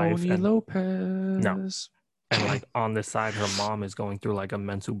great life. Tony Lopez. No. And like on the side, her mom is going through like a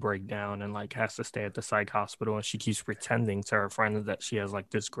mental breakdown and like has to stay at the psych hospital. And she keeps pretending to her friends that she has like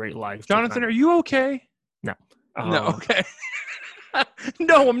this great life. Jonathan, are you okay? No. No, okay.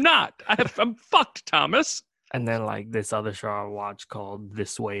 No, I'm not. I'm fucked, Thomas. And then like this other show I watched called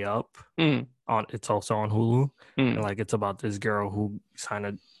This Way Up. It's also on Hulu. And like it's about this girl who kind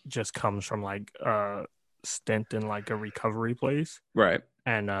of just comes from like a stint in like a recovery place. Right.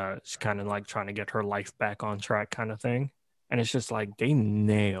 And she's kind of like trying to get her life back on track kind of thing. And it's just like they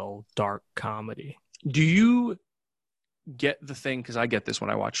nail dark comedy. Do you get the thing, because I get this when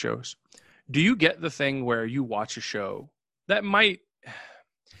I watch shows, do you get the thing where you watch a show that might,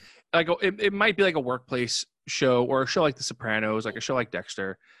 like it might be like a workplace show or a show like The Sopranos, like a show like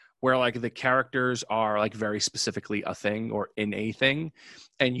Dexter, where like the characters are like very specifically a thing or in a thing,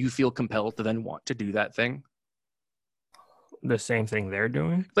 and you feel compelled to then want to do that thing? The same thing they're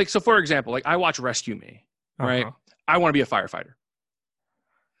doing? Like, so for example, like I watch Rescue Me, right? I want to be a firefighter.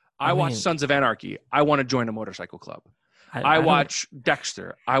 I watch Sons of Anarchy. I want to join a motorcycle club. I watch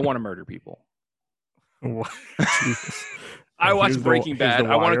Dexter. I want to murder people. I watch Breaking Bad.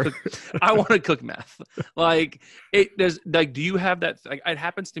 I want to cook meth. Like it does. Like, do you have that? Like, it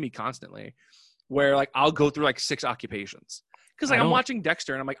happens to me constantly, where like I'll go through like 6 occupations because like I'm watching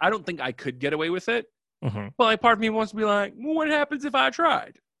Dexter and I'm like, I don't think I could get away with it. But like part of me wants to be like, well, what happens if I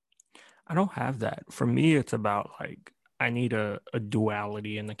tried? I don't have that. For me, it's about like I need a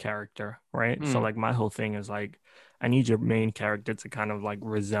duality in the character, right? So like my whole thing is like I need your main character to kind of like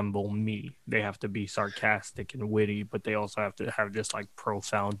resemble me. They have to be sarcastic and witty, but they also have to have this like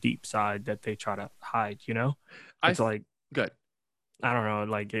profound deep side that they try to hide, you know? It's like good. I don't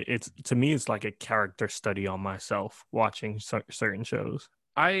know, like it's to me it's like a character study on myself watching certain shows.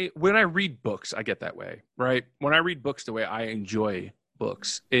 When I read books, I get that way, right? When I read books, the way I enjoy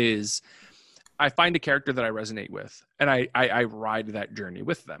books is I find a character that I resonate with, and I ride that journey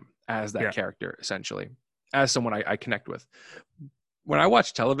with them as that character, essentially, as someone I connect with. When I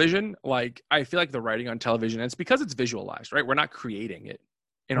watch television, like I feel like the writing on television, and it's because it's visualized, right? We're not creating it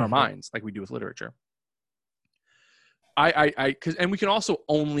in our minds like we do with literature. And we can also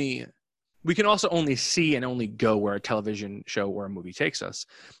only see and only go where a television show or a movie takes us,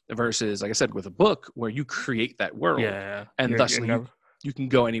 versus, like I said, with a book where you create that world, and thusly you can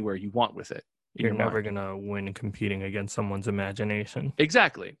go anywhere you want with it. You're never gonna win competing against someone's imagination.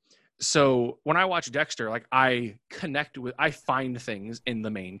 Exactly. So when I watch Dexter, like I find things in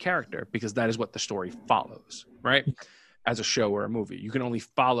the main character because that is what the story follows, right? as a show or a movie. You can only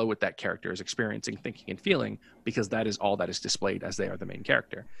follow what that character is experiencing, thinking, and feeling, because that is all that is displayed as they are the main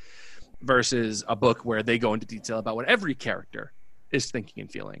character. Versus a book where they go into detail about what every character is thinking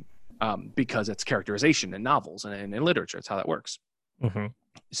and feeling, because it's characterization in novels and in literature. It's how that works. Mm-hmm.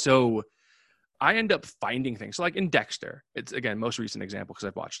 So I end up finding things. So like in Dexter, it's, again, most recent example because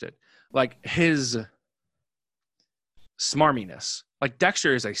I've watched it. Like his smarminess. Like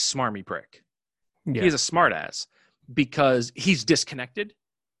Dexter is a smarmy prick. Yeah. He is a smartass because he's disconnected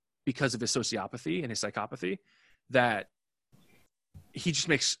because of his sociopathy and his psychopathy, that he just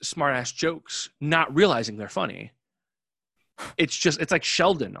makes smart-ass jokes, not realizing they're funny. It's like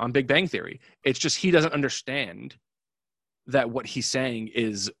Sheldon on Big Bang Theory. It's just he doesn't understand that what he's saying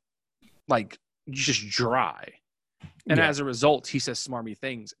is like just dry. And as a result, he says smarmy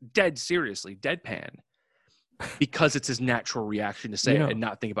things, dead seriously, deadpan, because it's his natural reaction to say it and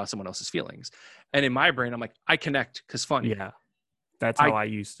not think about someone else's feelings. And in my brain, I'm like, I connect because funny. Yeah. That's how I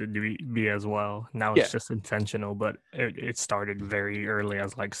used to be as well. Now it's just intentional, but it started very early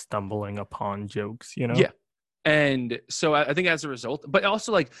as like stumbling upon jokes, you know? Yeah. And so I think as a result, but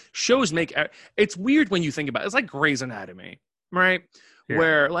also like shows make, it's weird when you think about it. It's like Grey's Anatomy, right? Yeah.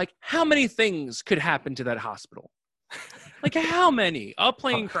 Where like, how many things could happen to that hospital? Like how many? A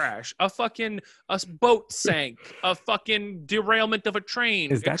plane crash, a boat sank, a fucking derailment of a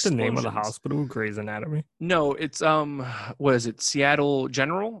train. Is that the name of the hospital, Grey's Anatomy? No, it's what is it? Seattle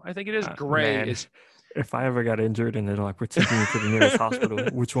General, I think it is. Grey is. If I ever got injured and they're like, we're taking you to the nearest hospital,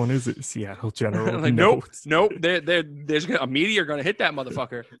 which one is it? Seattle General. Like, nope. There's a meteor gonna hit that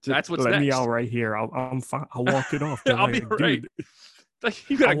motherfucker. That's what's let next. Me out right here. I'm fine. I'll walk it off. I'll be right. Like,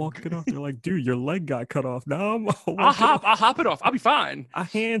 I'll walk it off. They're like, dude, your leg got cut off. No, I'll hop it off. I'll be fine. A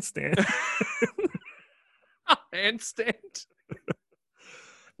handstand. A handstand.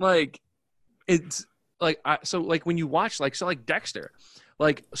 Like, it's like so like when you watch like Dexter,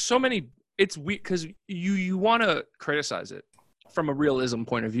 like so many. It's weird because you want to criticize it from a realism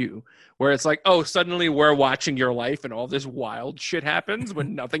point of view, where it's like, oh, suddenly we're watching your life and all this wild shit happens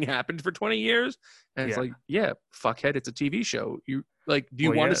when nothing happened for 20 years. And it's like, yeah, fuckhead, it's a TV show. You like, do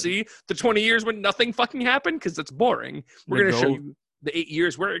you want to see the 20 years when nothing fucking happened? Because that's boring. We're going to show you the 8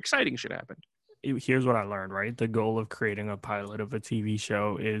 years where exciting shit happened. Here's what I learned, right? The goal of creating a pilot of a TV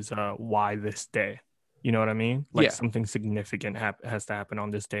show is why this day? You know what I mean? Like something significant has to happen on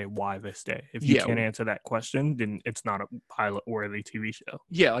this day. Why this day? If you can't answer that question, then it's not a pilot-worthy TV show.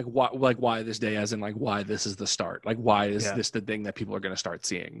 Yeah, like why this day, as in like why this is the start. Like why is this the thing that people are going to start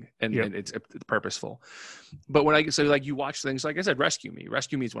seeing, and it's purposeful. But when you watch things, like I said, Rescue Me.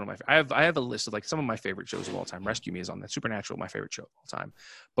 Rescue Me is one of my. I have a list of like some of my favorite shows of all time. Rescue Me is on that. Supernatural, my favorite show of all time.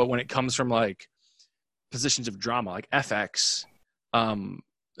 But when it comes from like positions of drama, like FX,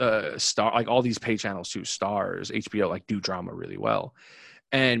 Star, like all these pay channels too, Stars, HBO, like do drama really well.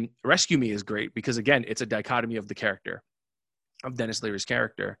 And Rescue Me is great because again, it's a dichotomy of the character of Dennis Leary's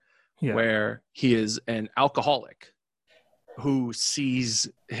character, where he is an alcoholic who sees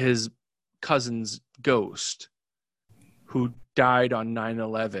his cousin's ghost who died on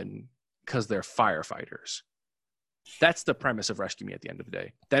 9/11 because they're firefighters. That's the premise of Rescue Me at the end of the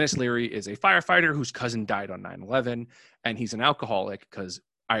day. Dennis Leary is a firefighter whose cousin died on 9/11, and he's an alcoholic because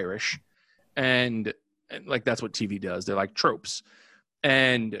Irish, and like that's what TV does. They're like tropes,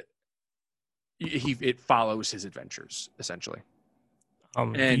 and it follows his adventures essentially.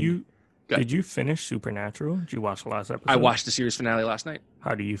 Did you finish Supernatural? Did you watch the last episode? I watched the series finale last night.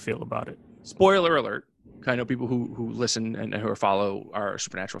 How do you feel about it? Spoiler alert. I know people who listen and who follow are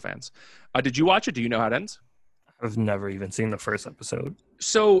Supernatural fans. Did you watch it? Do you know how it ends? I've never even seen the first episode.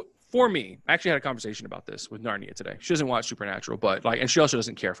 So for me, I actually had a conversation about this with Narnia today. She doesn't watch Supernatural, but like, and she also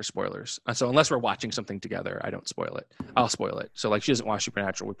doesn't care for spoilers. So unless we're watching something together, I don't spoil it. I'll spoil it. So like, she doesn't watch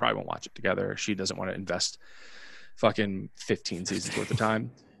Supernatural. We probably won't watch it together. She doesn't want to invest fucking 15 seasons worth of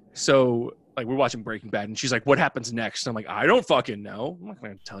time. So like, we're watching Breaking Bad, and she's like, "What happens next?" I'm like, "I don't fucking know. I'm not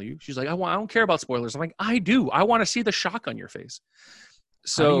going to tell you." She's like, I don't care about spoilers." I'm like, "I do. I want to see the shock on your face."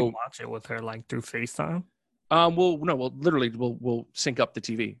 So how do you watch it with her, like through FaceTime? We'll sync up the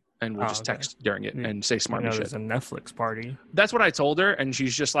TV. And we'll just text during it and say smart shit. There's a Netflix party. That's what I told her, and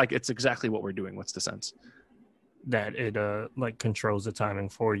she's just like, "It's exactly what we're doing. What's the sense?" That it like controls the timing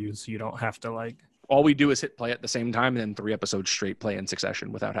for you, so you don't have to like. All we do is hit play at the same time, and then 3 episodes straight play in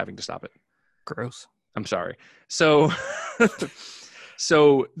succession without having to stop it. Gross. I'm sorry. So,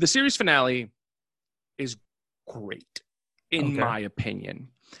 so the series finale is great, in my opinion,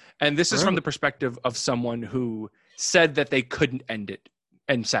 and this is from the perspective of someone who said that they couldn't end it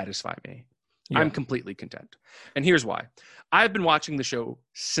and satisfy me. Yeah. I'm completely content. And here's why. I've been watching the show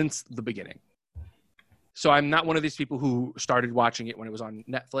since the beginning. So I'm not one of these people who started watching it when it was on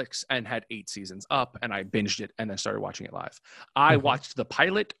Netflix and had 8 seasons up, and I binged it and then started watching it live. I watched the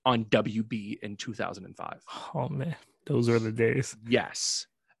pilot on WB in 2005. Oh man, those are the days. Yes.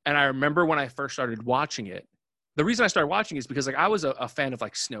 And I remember when I first started watching it, the reason I started watching is because like I was a fan of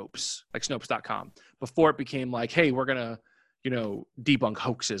like Snopes, like Snopes.com, before it became like, hey, we're gonna, debunk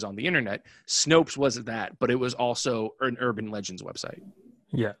hoaxes on the internet. Snopes wasn't that, but it was also an urban legends website.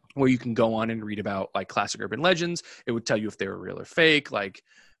 Yeah. Where you can go on and read about like classic urban legends. It would tell you if they were real or fake, like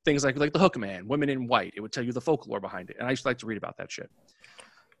things like the Hook Man, Women in White. It would tell you the folklore behind it. And I used to like to read about that shit.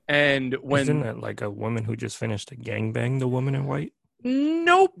 And when isn't it like a woman who just finished a gangbang, the woman in white?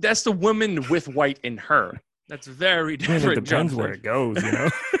 Nope, that's the woman with white in her. That's very different. I mean, it depends where it goes,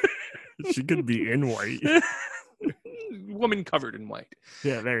 She could be in white. Woman covered in white.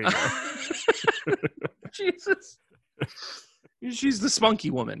 Yeah, there you go. Jesus. She's the spunky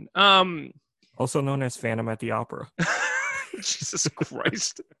woman. Also known as Phantom at the Opera. Jesus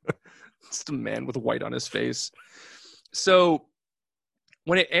Christ. It's the man with white on his face. So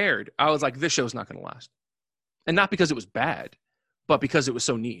when it aired, I was like, this show's not going to last. And not because it was bad, but because it was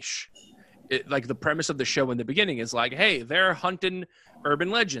so niche. Like the premise of the show in the beginning is like, hey, they're hunting urban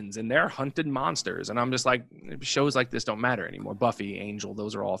legends and they're hunting monsters. And I'm just like, shows like this don't matter anymore. Buffy, Angel,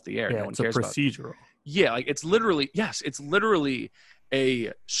 those are all off the air. Yeah, no one it's a cares procedural. about. Yeah, like it's literally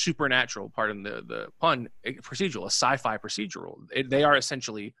a supernatural, pardon the pun, a procedural, a sci-fi procedural. They are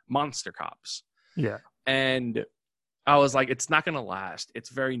essentially monster cops. Yeah. And I was like, it's not going to last. It's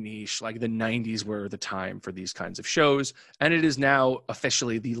very niche. Like the 90s were the time for these kinds of shows. And it is now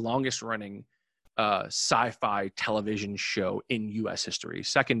officially the longest running sci-fi television show in U.S. history.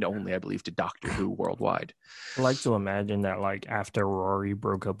 Second only, I believe, to Doctor Who worldwide. I like to imagine that like after Rory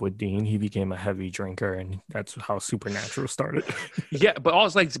broke up with Dean, he became a heavy drinker, and that's how Supernatural started. Yeah, but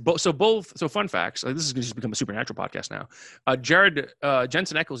also like so fun facts. Like, this is going to just become a Supernatural podcast now.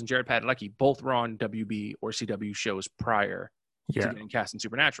 Jensen Ackles and Jared Padalecki both were on WB or CW shows prior to getting cast in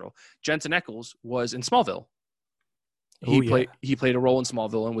Supernatural. Jensen Ackles was in Smallville. He played a role in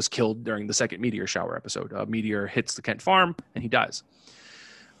Smallville and was killed during the second meteor shower episode. A meteor hits the Kent farm and he dies.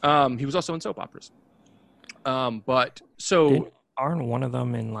 He was also in soap operas. Aren't one of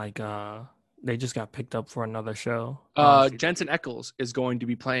them in like they just got picked up for another show? Jensen Ackles is going to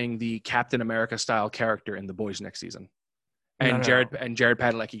be playing the Captain America style character in The Boys next season. And Jared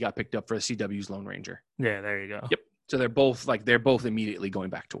Padalecki got picked up for CW's Lone Ranger. Yeah, there you go. Yep. So they're both immediately going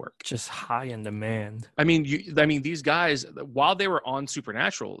back to work. Just high in demand. I mean, these guys, while they were on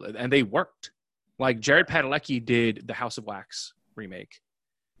Supernatural, and they worked. Like Jared Padalecki did the House of Wax remake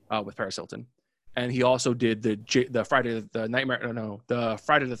with Paris Hilton, and he also did the Friday the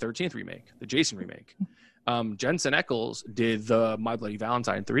 13th remake, the Jason remake. Jensen Ackles did the My Bloody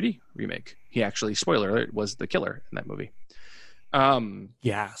Valentine 3D remake. He actually, spoiler alert, was the killer in that movie.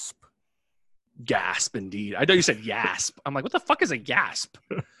 Gasp, indeed. I know you said YASP. I'm like, what the fuck is a YASP?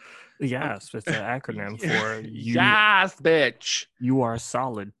 YASP. It's an acronym for you. YASP, bitch. You are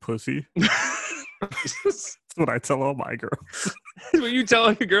solid, pussy. That's what I tell all my girls. When you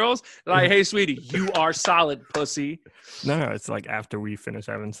tell your girls, like, hey, sweetie, you are solid, pussy. No, it's like after we finish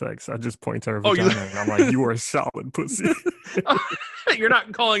having sex, I just point to her vagina and I'm like, you are solid, pussy. You're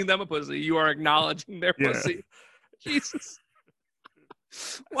not calling them a pussy. You are acknowledging their pussy. Jesus.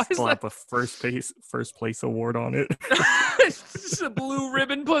 Why slap a first place award on it. It's a blue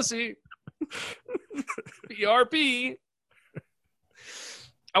ribbon pussy. PRP.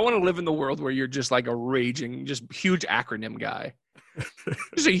 I want to live in the world where you're just like a raging, just huge acronym guy.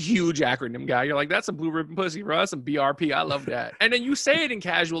 Just a huge acronym guy. You're like, that's a blue ribbon pussy, bro. That's some BRP. I love that. And then you say it in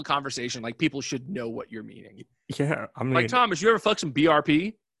casual conversation, like people should know what you're meaning. Yeah, I mean, like Thomas, you ever fuck some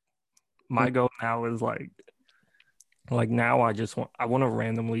BRP? My goal now is like now I want to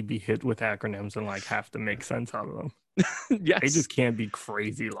randomly be hit with acronyms and like have to make sense out of them. Yes. They just can't be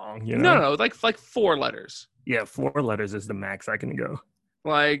crazy long, you know? No, like 4 letters. Yeah, 4 letters is the max I can go.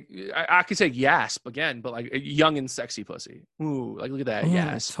 Like I could say YASP again, but like a young and sexy pussy. Ooh, like look at that.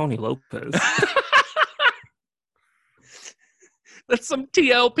 YASP. Tony Lopez. That's some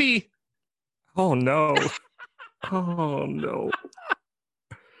TLP. Oh no. Oh no.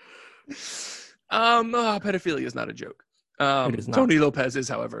 Pedophilia is not a joke. It is not. Tony Lopez is,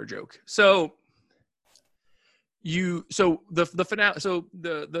 however, a joke. So the finale. So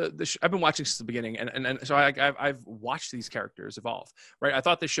I've been watching since the beginning, and so I've watched these characters evolve. Right, I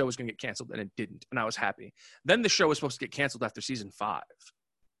thought this show was going to get canceled, and it didn't, and I was happy. Then the show was supposed to get canceled after season 5,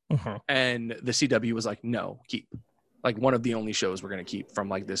 and the CW was like, no, keep. Like one of the only shows we're going to keep from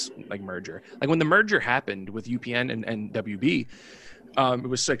like this like merger. Like when the merger happened with UPN and WB, It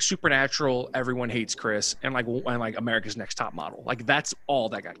was like Supernatural, Everyone Hates Chris, and like America's Next Top Model. Like that's all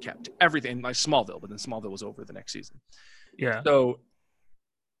that got kept. Everything like Smallville, but then Smallville was over the next season. Yeah. So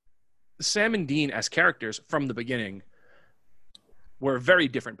Sam and Dean as characters from the beginning were very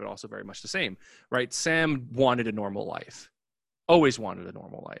different, but also very much the same, right? Sam wanted a normal life, always wanted a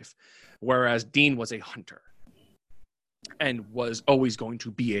normal life, whereas Dean was a hunter and was always going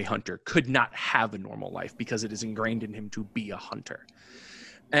to be a hunter, could not have a normal life because it is ingrained in him to be a hunter.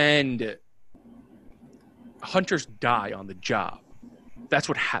 And hunters die on the job. That's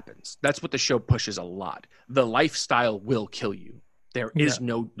what happens. That's what the show pushes a lot. The lifestyle will kill you. There is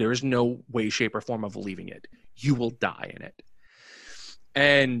no way, shape, or form of leaving it. You will die in it.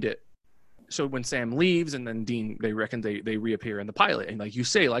 And so when Sam leaves and then Dean, they reckon they reappear in the pilot. And like you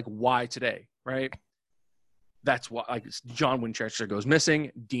say, like, why today, right? That's why, like, John Winchester goes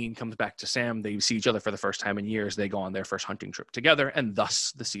missing. Dean comes back to Sam. They see each other for the first time in years. They go on their first hunting trip together, and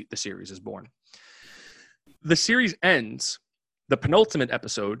thus the series is born. The series ends. The penultimate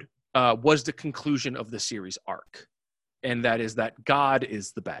episode was the conclusion of the series arc, and that is that God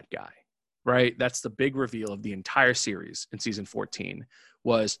is the bad guy, right? That's the big reveal of the entire series in season 14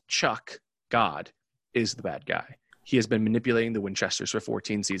 was Chuck, God, is the bad guy. He has been manipulating the Winchesters for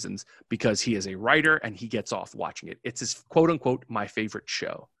 14 seasons because he is a writer and he gets off watching it. It's his quote unquote my favorite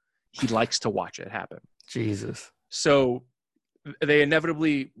show. He likes to watch it happen. Jesus. So they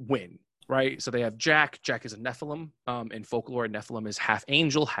inevitably win, right? So they have Jack. Jack is a Nephilim. In folklore, a Nephilim is half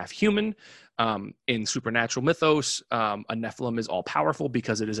angel, half human. In supernatural mythos, a Nephilim is all powerful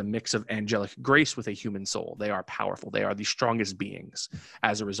because it is a mix of angelic grace with a human soul. They are powerful. They are the strongest beings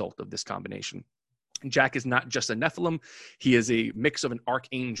as a result of this combination. Jack is not just a Nephilim. He is a mix of an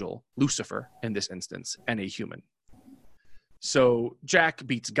archangel, Lucifer in this instance, and a human. So Jack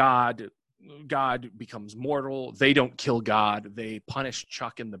beats God. God becomes mortal. They don't kill God. They punish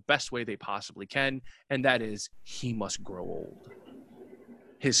Chuck in the best way they possibly can, and that is he must grow old.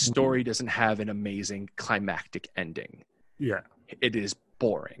 His story doesn't have an amazing climactic ending. Yeah. It is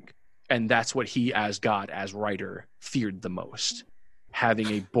boring. And that's what he, as God, as writer, feared the most.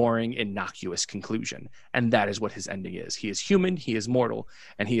 Having a boring, innocuous conclusion. And that is what his ending is. He is human, he is mortal,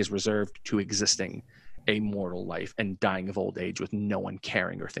 and he is reserved to existing a mortal life and dying of old age with no one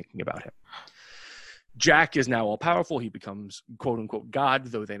caring or thinking about him. Jack is now all-powerful. He becomes, quote-unquote, God,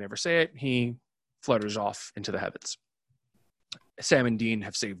 though they never say it. He flutters off into the heavens. Sam and Dean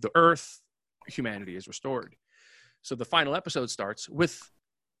have saved the Earth. Humanity is restored. So the final episode starts with,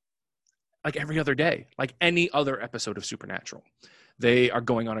 like every other day, like any other episode of Supernatural. They are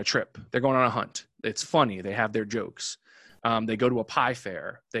going on a trip. They're going on a hunt. It's funny. They have their jokes. They go to a pie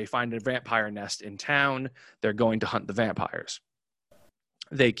fair. They find a vampire nest in town. They're going to hunt the vampires.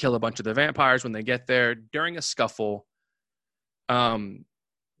 They kill a bunch of the vampires when they get there. During a scuffle, Dean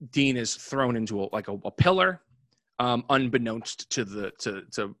is thrown into a pillar, unbeknownst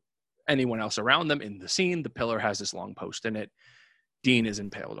to anyone else around them in the scene. The pillar has this long post in it. Dean is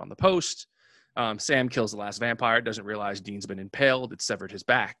impaled on the post. Sam kills the last vampire, doesn't realize Dean's been impaled. It severed his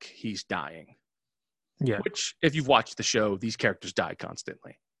back. He's dying. Yeah. Which, if you've watched the show, these characters die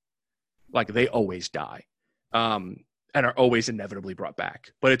constantly. Like, they always die. And are always inevitably brought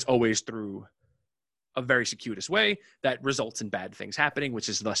back. But it's always through a very circuitous way that results in bad things happening, which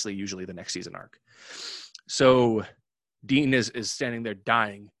is thusly usually the next season arc. So Dean is standing there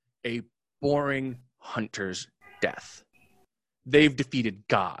dying a boring hunter's death. They've defeated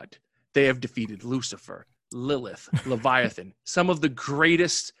God. They have defeated Lucifer, Lilith, Leviathan, some of the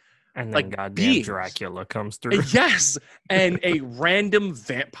greatest, and then like, goddamn beings. Dracula comes through. Yes, and a random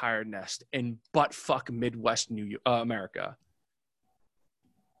vampire nest in buttfuck Midwest America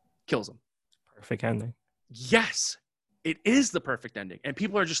kills him. Perfect ending. Yes, it is the perfect ending. And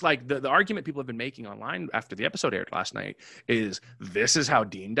people are just like, the argument people have been making online after the episode aired last night is, this is how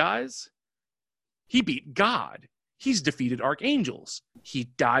Dean dies? He beat God. He's defeated archangels. He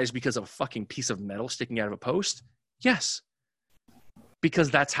dies because of a fucking piece of metal sticking out of a post? Yes. Because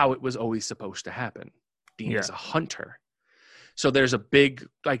that's how it was always supposed to happen. Dean is a hunter. So there's a big,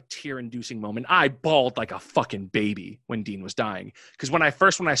 like, tear-inducing moment. I bawled like a fucking baby when Dean was dying. Because when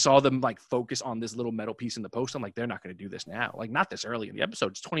I saw them, like, focus on this little metal piece in the post, I'm like, they're not going to do this now. Like, not this early in the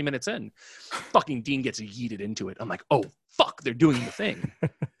episode. It's 20 minutes in. Fucking Dean gets yeeted into it. I'm like, oh, fuck, they're doing the thing.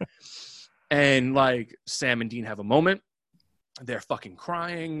 And, like, Sam and Dean have a moment. They're fucking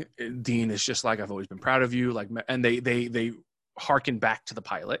crying. Dean is just like, I've always been proud of you. Like, and they harken back to the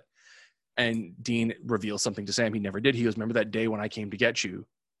pilot. And Dean reveals something to Sam he never did. He goes, remember that day when I came to get you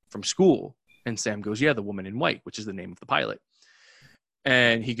from school? And Sam goes, yeah, the woman in white, which is the name of the pilot.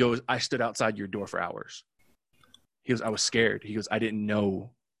 And he goes, I stood outside your door for hours. He goes, I was scared. He goes, I didn't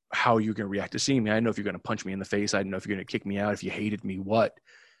know how you were going to react to seeing me. I didn't know if you're going to punch me in the face. I didn't know if you're going to kick me out, if you hated me, what.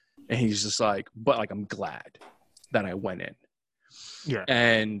 And he's just like, but like, I'm glad that I went in. Yeah.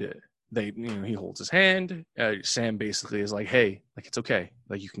 And they, he holds his hand. Sam basically is like, hey, like, it's okay.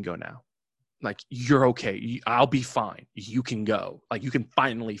 Like, you can go now. Like, you're okay. I'll be fine. You can go. Like, you can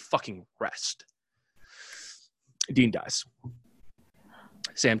finally fucking rest. Dean dies.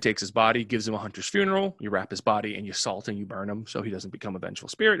 Sam takes his body, gives him a hunter's funeral. You wrap his body and you salt and you burn him so he doesn't become a vengeful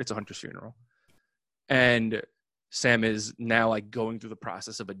spirit. It's a hunter's funeral. And Sam is now like going through the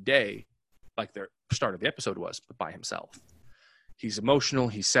process of a day, like the start of the episode was, but by himself. He's emotional.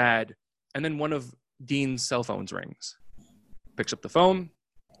 He's sad. And then one of Dean's cell phones rings. Picks up the phone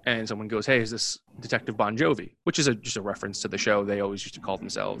and someone goes, hey, is this Detective Bon Jovi? Which is just a reference to the show. They always used to call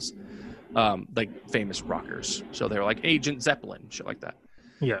themselves like famous rockers. So they were like Agent Zeppelin, shit like that.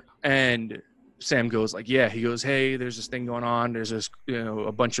 Yeah. And Sam goes like, yeah, he goes, hey, there's this thing going on. There's this,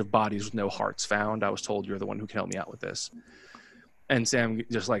 a bunch of bodies with no hearts found. I was told you're the one who can help me out with this. And Sam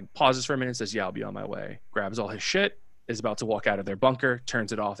just like pauses for a minute and says, yeah, I'll be on my way. Grabs all his shit, is about to walk out of their bunker,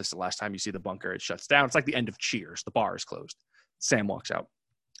 turns it off. It's the last time you see the bunker. It shuts down. It's like the end of Cheers. The bar is closed. Sam walks out.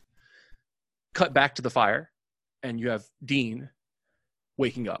 Cut back to the fire, and you have Dean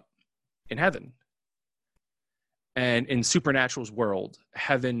waking up in heaven. And in Supernatural's world,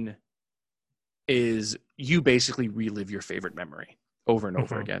 heaven is you basically relive your favorite memory over and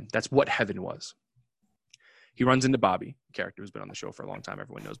over again. That's what heaven was. He runs into Bobby, a character who's been on the show for a long time.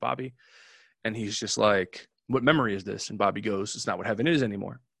 Everyone knows Bobby. And he's just like, what memory is this? And Bobby goes, it's not what heaven is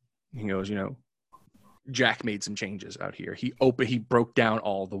anymore. He goes, Jack made some changes out here. He broke down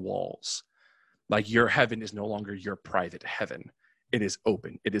all the walls. Like, your heaven is no longer your private heaven. It is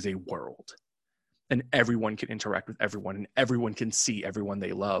open. It is a world. And everyone can interact with everyone, and everyone can see everyone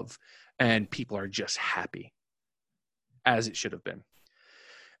they love. And people are just happy, as it should have been.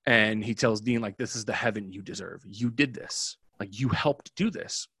 And he tells Dean, like, this is the heaven you deserve. You did this. Like, you helped do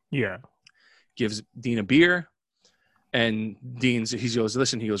this. Yeah. Gives Dean a beer. And he goes,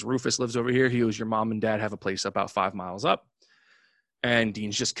 listen, he goes, Rufus lives over here. He goes, your mom and dad have a place about 5 miles up. And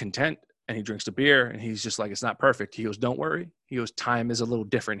Dean's just content. And he drinks the beer. And he's just like, it's not perfect. He goes, don't worry. He goes, time is a little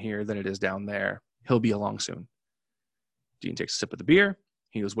different here than it is down there. He'll be along soon. Dean takes a sip of the beer.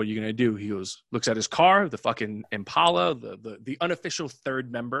 He goes, what are you going to do? He goes, looks at his car, the fucking Impala, the unofficial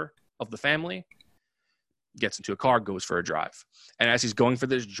third member of the family, gets into a car, goes for a drive. And as he's going for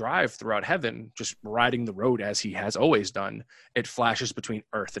this drive throughout heaven, just riding the road as he has always done, it flashes between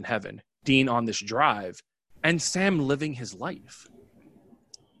earth and heaven. Dean on this drive and Sam living his life.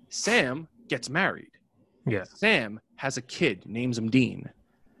 Sam gets married. Yeah. Sam has a kid, names him Dean.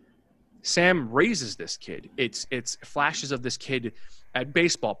 Sam raises this kid. It's flashes of this kid at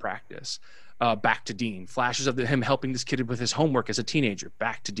baseball practice, back to Dean. Flashes of him helping this kid with his homework as a teenager,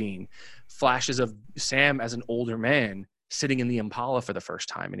 back to Dean. Flashes of Sam as an older man sitting in the Impala for the first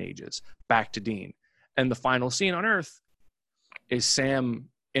time in ages, back to Dean. And the final scene on Earth is Sam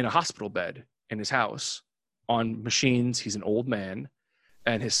in a hospital bed in his house on machines. He's an old man.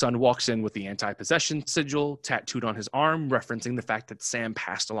 And his son walks in with the anti-possession sigil tattooed on his arm, referencing the fact that Sam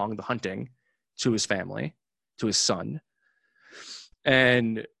passed along the hunting to his family, to his son.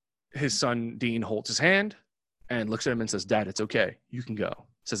 And his son, Dean, holds his hand and looks at him and says, Dad, it's okay. You can go.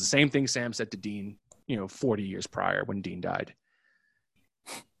 Says the same thing Sam said to Dean, 40 years prior when Dean died.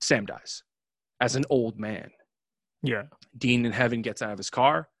 Sam dies as an old man. Yeah. Dean in heaven gets out of his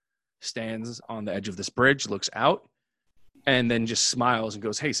car, stands on the edge of this bridge, looks out, and then just smiles and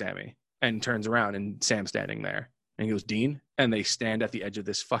goes, hey, Sammy, and turns around and Sam's standing there. And he goes, Dean. And they stand at the edge of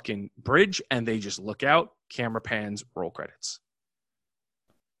this fucking bridge and they just look out, camera pans, roll credits.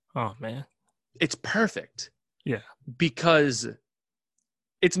 Oh, man. It's perfect. Yeah. Because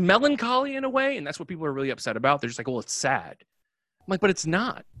it's melancholy in a way, and that's what people are really upset about. They're just like, well, it's sad. I'm like, but it's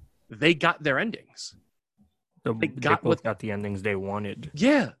not. They got their endings. They got the endings they wanted.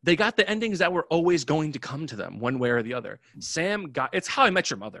 Yeah, they got the endings that were always going to come to them one way or the other. Sam got, it's How I Met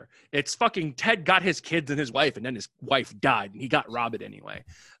Your Mother. It's fucking Ted got his kids and his wife, and then his wife died, and he got robbed anyway.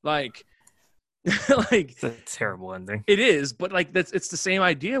 Like it's a terrible ending. It is, but like it's the same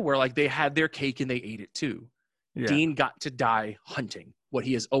idea where like they had their cake and they ate it too. Yeah. Dean got to die hunting, what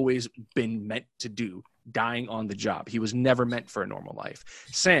he has always been meant to do, dying on the job. He was never meant for a normal life.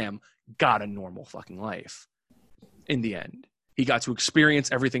 Sam got a normal fucking life. In the end, he got to experience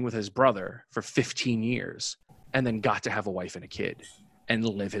everything with his brother for 15 years and then got to have a wife and a kid and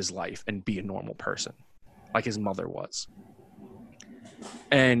live his life and be a normal person like his mother was.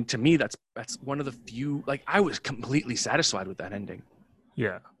 And to me, that's one of the few, like, I was completely satisfied with that ending.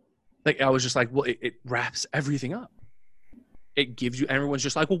 Yeah. Like, I was just like, well, it wraps everything up. It gives you, everyone's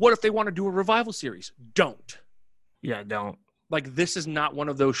just like, well, what if they want to do a revival series? Don't. Yeah, don't. Like, this is not one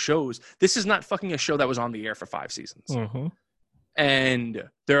of those shows. This is not fucking a show that was on the air for 5 seasons. Mm-hmm. And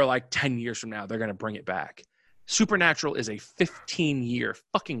they're like 10 years from now, they're going to bring it back. Supernatural is a 15-year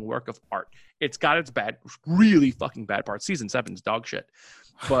fucking work of art. It's got its bad, really fucking bad parts. Season 7's dog shit.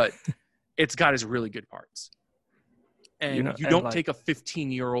 But it's got its really good parts. And you don't take a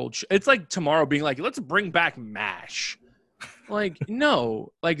 15-year-old... It's like Tomorrow being like, let's bring back MASH. Like,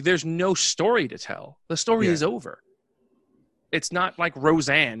 no. Like, there's no story to tell. The story is over. It's not like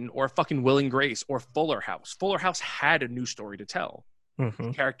Roseanne or fucking Will and Grace or Fuller House. Fuller House had a new story to tell.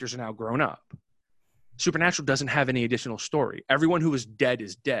 Mm-hmm. Characters are now grown up. Supernatural doesn't have any additional story. Everyone who is dead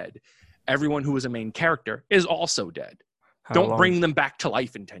is dead. Everyone who is a main character is also dead. Don't bring them back to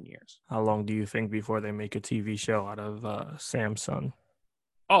life in 10 years. How long do you think before they make a TV show out of Sam's son?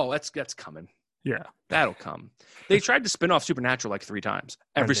 Oh, that's coming. Yeah. That'll come. They tried to spin off Supernatural like 3 times.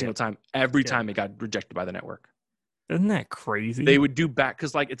 Every single time. Every time it got rejected by the network. Isn't that crazy? They would do back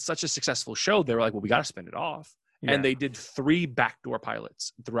because like it's such a successful show. They were like, well, we got to spin it off. Yeah. And they did 3 backdoor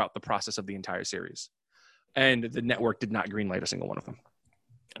pilots throughout the process of the entire series. And the network did not greenlight a single one of them.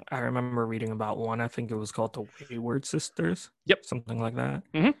 I remember reading about one. I think it was called the Wayward Sisters. Yep. Something like that.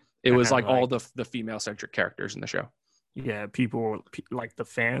 Mm-hmm. It was like all the female-centric characters in the show. Yeah, people, like the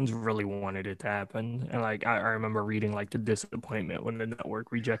fans really wanted it to happen. And like I remember reading like the disappointment when the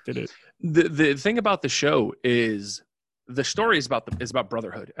network rejected it. The thing about the show is the story is about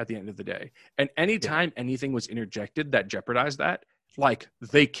brotherhood at the end of the day. And anytime anything was interjected that jeopardized that, like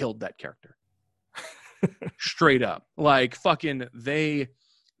they killed that character. Straight up. Like fucking they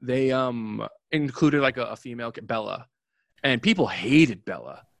included like a female, Bella, and people hated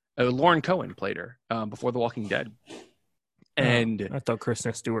Bella. Lauren Cohen played her before The Walking Dead. And I thought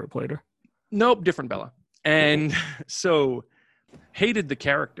Kristen Stewart played her. Nope, different Bella. And so hated the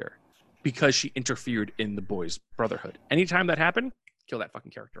character because she interfered in the boys' brotherhood. Anytime that happened, kill that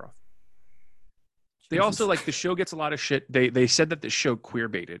fucking character off. They also, like, the show gets a lot of shit. They said that the show queer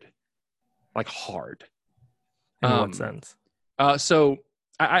baited, like, hard. In what sense? So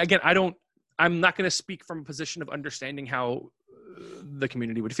I'm not going to speak from a position of understanding how the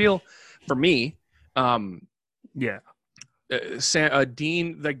community would feel. For me, Dean,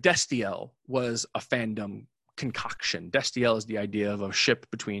 like Destiel was a fandom concoction. Destiel is the idea of a ship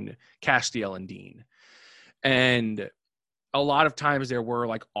between Castiel and Dean. And a lot of times there were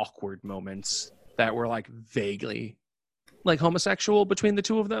like awkward moments that were like vaguely like homosexual between the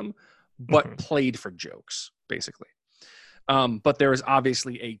two of them, but played for jokes, basically. But there is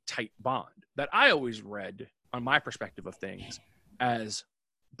obviously a tight bond that I always read on my perspective of things as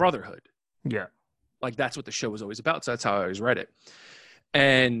brotherhood. Yeah. Like that's what the show was always about. So that's how I always read it.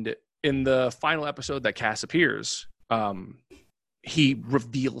 And in the final episode that Cass appears, he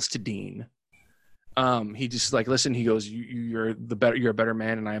reveals to Dean. He just like, listen, he goes, you're a better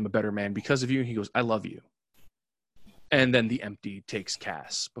man and I am a better man because of you. And he goes, I love you. And then the empty takes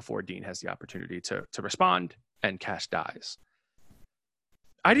Cass before Dean has the opportunity to respond, and Cass dies.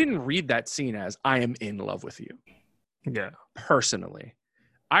 I didn't read that scene as I am in love with you. Yeah. Personally,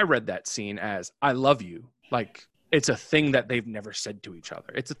 I read that scene as I love you. Like it's a thing that they've never said to each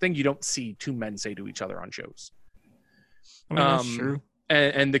other. It's a thing you don't see two men say to each other on shows. I mean, that's true.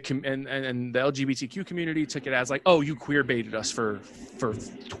 And the LGBTQ community took it as like, oh, you queer baited us for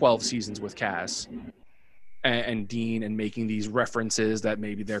 12 seasons with Cass and Dean, and making these references that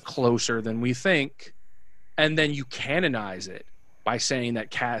maybe they're closer than we think. And then you canonize it by saying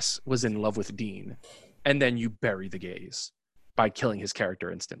that Cass was in love with Dean. And then you bury the gays by killing his character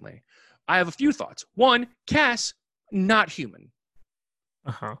instantly. I have a few thoughts. One, Cass, not human.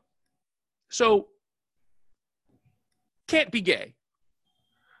 Uh-huh. So, can't be gay.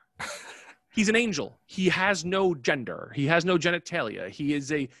 He's an angel. He has no gender. He has no genitalia. He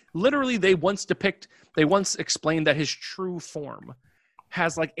is literally, they once explained that his true form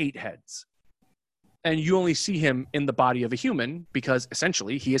has like 8 heads. And you only see him in the body of a human because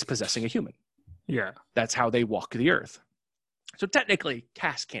essentially he is possessing a human. Yeah. That's how they walk the earth. So technically,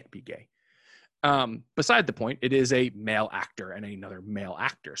 Cass can't be gay. Beside the point, it is a male actor and another male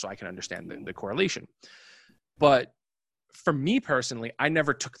actor, so I can understand the correlation. But for me personally, I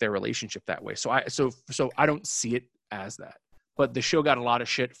never took their relationship that way. So I don't see it as that. But the show got a lot of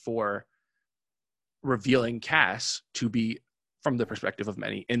shit for revealing Cass to be, from the perspective of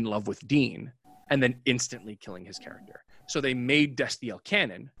many, in love with Dean, and then instantly killing his character. So they made Destiel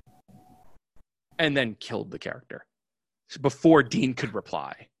canon and then killed the character before Dean could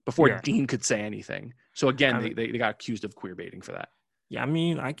reply, before Dean could say anything. So again, they got accused of queer baiting for that. Yeah, I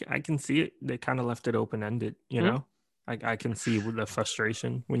mean, I can see it. They kind of left it open ended, you Mhm. know. I can see the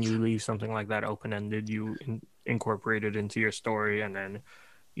frustration when you leave something like that open ended. You incorporate it into your story, and then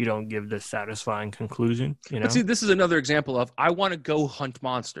you don't give the satisfying conclusion. You But see, know? this is another example of I want to go hunt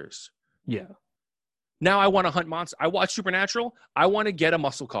monsters. Yeah, Now I want to hunt monsters. I watch Supernatural. I want to get a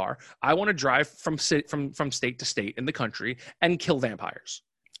muscle car. I want to drive from state to state in the country and kill vampires.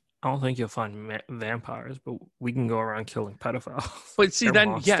 I don't think you'll find vampires, but we can go around killing pedophiles. But see, They're then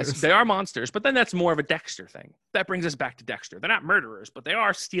yes, monsters. they are monsters. But then that's more of a Dexter thing. That brings us back to Dexter. They're not murderers, but they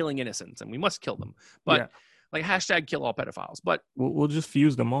are stealing innocence, and we must kill them. But Yeah. like hashtag kill all pedophiles. But We'll just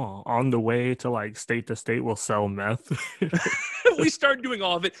fuse them all. On the way to like state to state, we'll sell meth. we start doing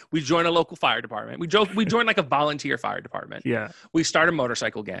all of it. We join a local fire department. We join like a volunteer fire department. Yeah, We start a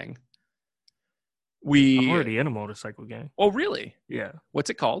motorcycle gang. I'm already in a motorcycle gang. Oh, really? Yeah,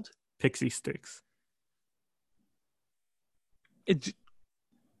 What's it called? Pixie Sticks. It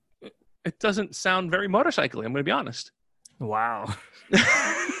doesn't sound very motorcycly. I'm going to be honest. Wow,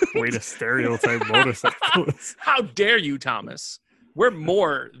 way to stereotype motorcycles. How dare you, Thomas? We're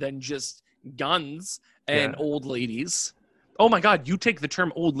more than just guns and Yeah. old ladies. Oh my God, you take the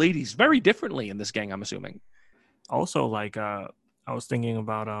term old ladies very differently in this gang, I'm assuming. Also, like, I was thinking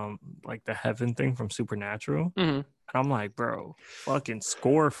about like the heaven thing from Supernatural, Mhm. and I'm like, bro, fucking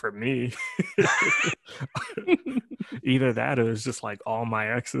score for me. Either that, or it's just like all my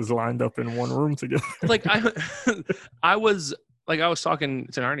exes lined up in one room together. Like I was talking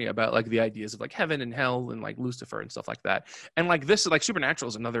to Narnia about like the ideas of like heaven and hell and like Lucifer and stuff like that. And like this, like Supernatural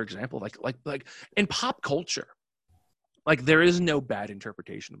is another example. Like in pop culture, like there is no bad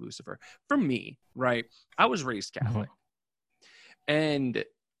interpretation of Lucifer. For me, right? I was raised Catholic. And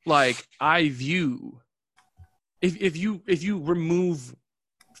like I view if you remove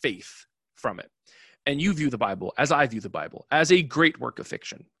faith from it and you view the Bible as I view the Bible as a great work of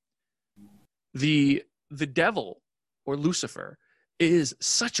fiction, the devil or Lucifer is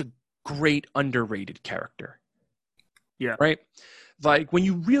such a great underrated character. Yeah. Right? Like when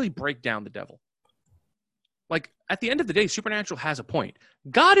you really break down the devil, like at the end of the day, Supernatural has a point.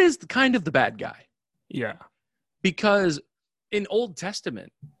 God is kind of the bad guy. Yeah. Because in Old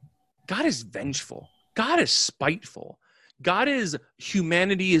Testament, God is vengeful. God is spiteful. God is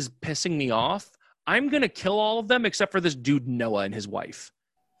humanity is pissing me off. I'm going to kill all of them except for this dude Noah and his wife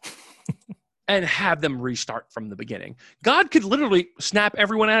and have them restart from the beginning. God could literally snap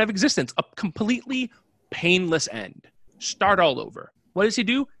everyone out of existence, a completely painless end. Start all over. What does he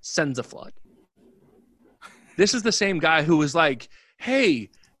do? Sends a flood. This is the same guy who was like, hey,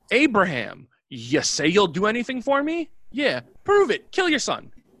 Abraham, you say you'll do anything for me? Yeah, prove it. Kill your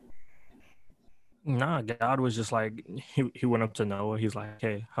son. Nah, God was just like, he went up to Noah. He's like,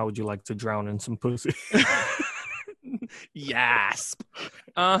 hey, how would you like to drown in some pussy? Yasp.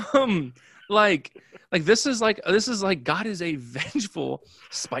 Like this is like God is a vengeful,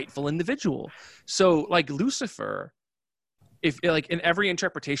 spiteful individual. So like Lucifer, if like in every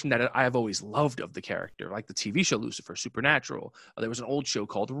interpretation that I have always loved of the character, like the TV show Lucifer, Supernatural, there was an old show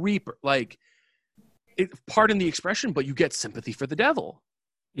called Reaper. Like, pardon the expression, but you get sympathy for the devil.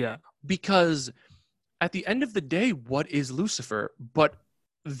 Yeah. Because at the end of the day, what is Lucifer but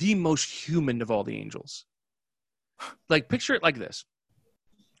the most human of all the angels? Like, picture it like this.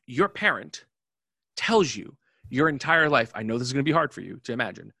 Your parent tells you your entire life, I know this is going to be hard for you to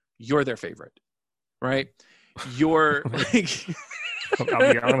imagine, you're their favorite, right? You're like...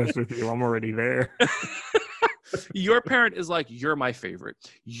 I'll be honest with you, I'm already there. Your parent is like, you're my favorite.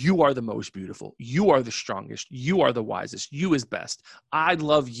 You are the most beautiful. You are the strongest. You are the wisest. You is best. I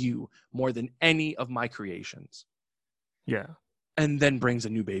love you more than any of my creations. Yeah. And then brings a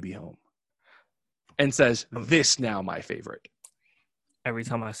new baby home and says, this now my favorite. Every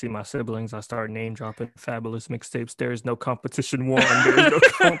time I see my siblings, I start name dropping fabulous mixtapes. There is no competition one. There is no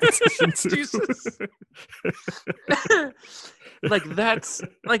competition two. Jesus.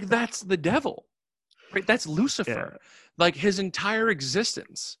 that's the devil. Right? That's Lucifer. Yeah. Like his entire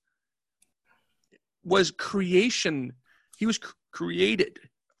existence was creation. He was created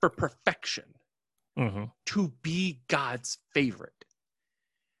for perfection, to be God's favorite.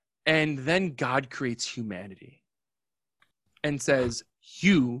 And then God creates humanity and says,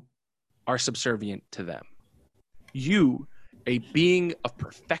 you are subservient to them. You, a being of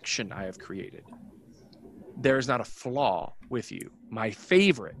perfection I have created. There is not a flaw with you. My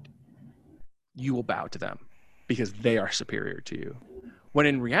favorite. You will bow to them because they are superior to you. When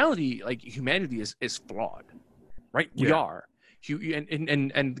in reality, like humanity is flawed, right? We Yeah. are.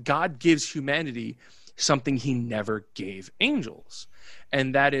 And God gives humanity something he never gave angels.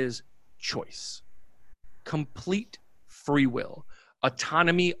 And that is choice. Complete free will.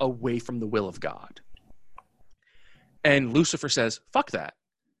 autonomy away from the will of God. And Lucifer says, fuck that.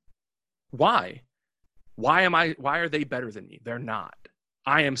 Why? Why are they better than me? They're not.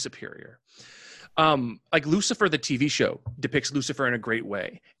 I am superior. Like Lucifer, the TV show, depicts Lucifer in a great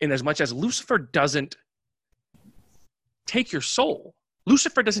way, in as much as Lucifer doesn't take your soul.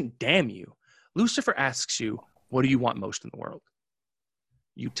 Lucifer doesn't damn you. Lucifer asks you, what do you want most in the world?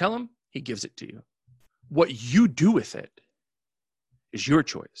 You tell him, he gives it to you. What you do with it is your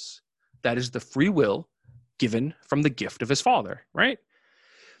choice. That is the free will given from the gift of his father, right?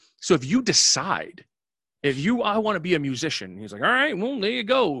 So if you decide, I want to be a musician, he's like, all right, well, there you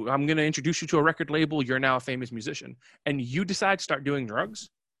go. I'm going to introduce you to a record label. You're now a famous musician. And you decide to start doing drugs,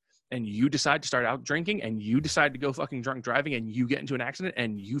 and you decide to start out drinking, and you decide to go fucking drunk driving, and you get into an accident,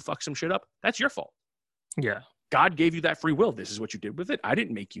 and you fuck some shit up. That's your fault. Yeah. God gave you that free will. This is what you did with it. I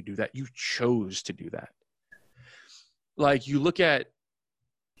didn't make you do that. You chose to do that. Like, you look at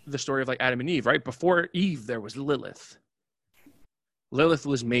the story of like Adam and Eve, right? Before Eve, there was Lilith. Lilith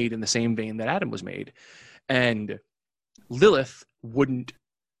was made in the same vein that Adam was made. And Lilith wouldn't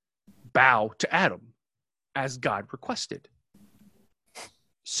bow to Adam as God requested.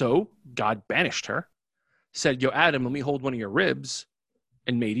 So God banished her, said, yo, Adam, let me hold one of your ribs,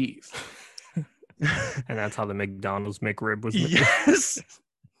 and made Eve. And that's how the McDonald's McRib was made. Yes.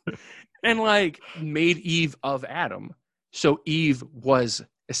 And like made Eve of Adam. So Eve was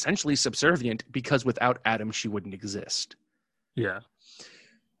essentially subservient because without Adam, she wouldn't exist. Yeah.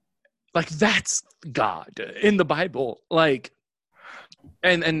 Like that's God in the Bible. Like,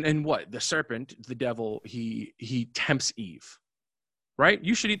 and what? The serpent, the devil, he tempts Eve, right?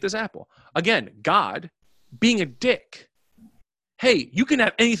 You should eat this apple. Again, God being a dick. Hey, you can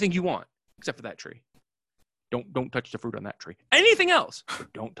have anything you want except for that tree. Don't touch the fruit on that tree. Anything else,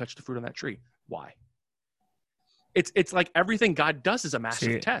 but don't touch the fruit on that tree. Why? It's like everything God does is a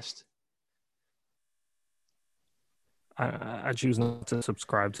massive test. I choose not to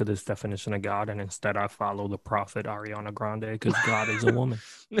subscribe to this definition of God, and instead I follow the prophet Ariana Grande, because God is a woman.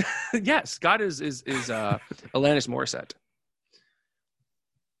 Yes, God is Alanis Morissette.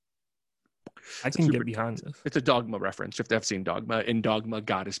 I can get behind this. It's a Dogma reference. You have to have seen Dogma. In Dogma,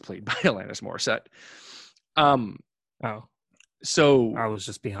 God is played by Alanis Morissette. So I was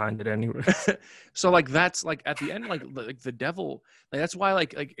just behind it anyway. So like that's like at the end, like the devil. Like that's why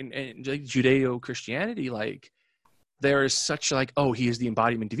like in Judeo-Christianity, like there is such like, oh, he is the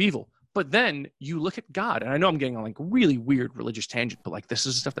embodiment of evil. But then you look at God, and I know I'm getting on like really weird religious tangent, but like this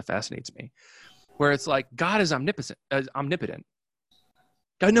is stuff that fascinates me, where it's like God is omnipotent.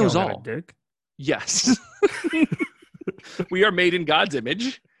 God knows all. Dick? Yes. We are made in God's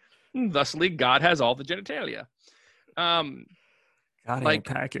image. Thusly, God has all the genitalia. God ain't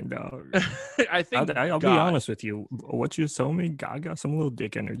packing, dog. I think I'll be honest with you. What you told me, God got some little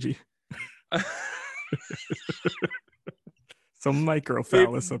dick energy. Some micro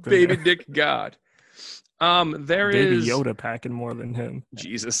phallus up in baby there. dick God. There Baby is Yoda packing more than him.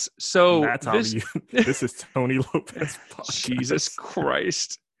 Jesus. So that's how this is Tony Lopez podcast. Jesus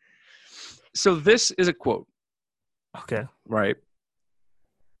Christ. So this is a quote. Okay. Right.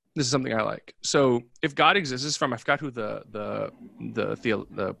 This is something I like. So if God exists, this is from, I forgot who the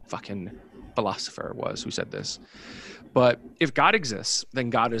fucking philosopher was who said this. But if God exists, then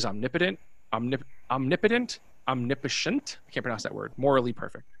God is omnipotent, omniscient. I can't pronounce that word. Morally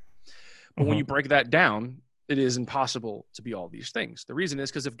perfect. But when you break that down, it is impossible to be all these things. The reason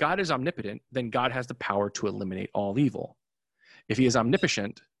is because if God is omnipotent, then God has the power to eliminate all evil. If he is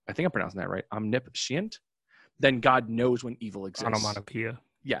omniscient, I think I'm pronouncing that right, omniscient, then God knows when evil exists. Onomatopoeia.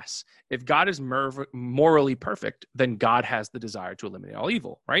 Yes. If God is morally perfect, then God has the desire to eliminate all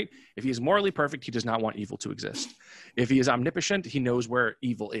evil, right? If he is morally perfect, he does not want evil to exist. If he is omnipotent, he knows where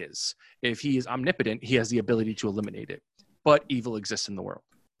evil is. If he is omnipotent, he has the ability to eliminate it. But evil exists in the world.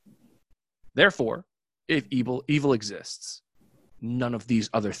 Therefore, if evil exists, none of these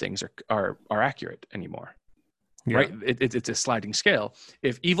other things are accurate anymore. Yeah. Right? It's a sliding scale.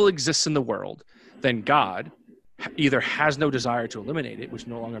 If evil exists in the world, then God either has no desire to eliminate it, which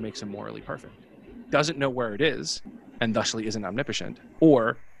no longer makes him morally perfect, doesn't know where it is, and thusly isn't omnipotent,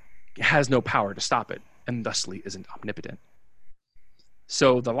 or has no power to stop it, and thusly isn't omnipotent.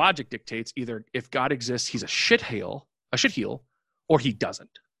 So the logic dictates either if God exists, he's a shitheel, or he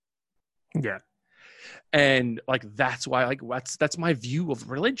doesn't. Yeah. And like that's why like that's my view of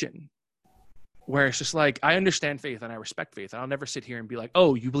religion. Where it's just like I understand faith and I respect faith. And I'll never sit here and be like,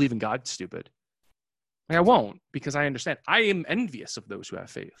 oh, you believe in God, stupid. Like, I won't, because I understand. I am envious of those who have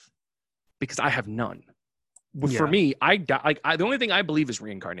faith because I have none. For me, the only thing I believe is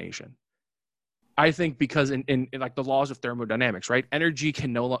reincarnation. I think because in like the laws of thermodynamics, right? Energy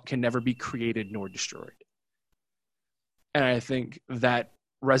can never be created nor destroyed. And I think that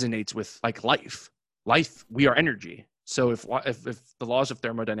resonates with like life. Life, we are energy. So if the laws of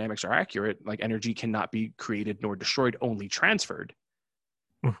thermodynamics are accurate, like energy cannot be created nor destroyed, only transferred,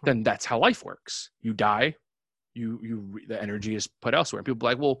 then that's how life works. You die, the energy is put elsewhere. And people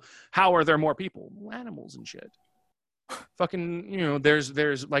are like, well, how are there more people? Well, animals and shit. Fucking, you know,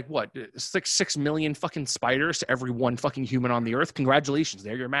 there's like what, 6 million fucking spiders to every one fucking human on the earth. Congratulations,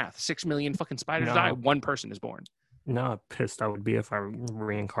 there your math. 6 million fucking spiders die, one person is born. No, how pissed I would be if I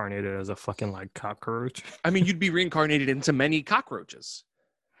reincarnated as a fucking like cockroach. I mean, you'd be reincarnated into many cockroaches.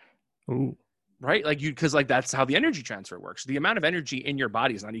 Ooh. Right? Like because like that's how the energy transfer works. The amount of energy in your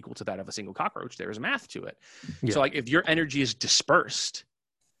body is not equal to that of a single cockroach. There is math to it. Yeah. So like if your energy is dispersed,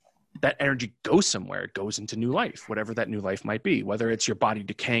 that energy goes somewhere. It goes into new life, whatever that new life might be. Whether it's your body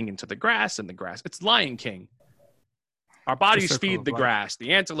decaying into the grass, and the grass, it's Lion King. Our bodies feed the grass.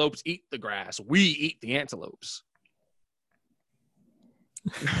 The antelopes eat the grass. We eat the antelopes.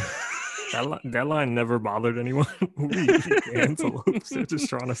 That line never bothered anyone. We eat the antelopes. They're just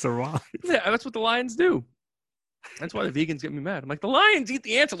trying to survive. Yeah, that's what the lions do. That's why the vegans get me mad. I'm like, the lions eat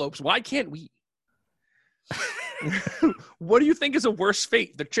the antelopes. Why can't we? What do you think is a worse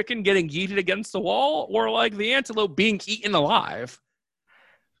fate? The chicken getting yeeted against the wall, or like the antelope being eaten alive?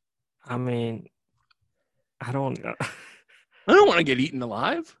 I mean, I don't know. I don't want to get eaten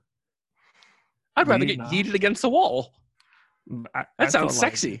alive. I'd rather get yeeted against the wall. That sounds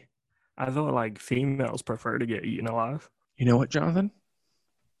sexy. I thought like females prefer to get eaten alive. You know what, Jonathan?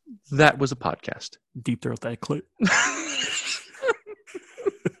 That was a podcast. Deep throat that clip.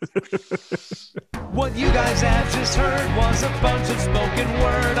 What you guys have just heard was a bunch of spoken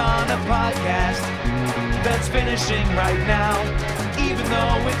word on a podcast that's finishing right now. Even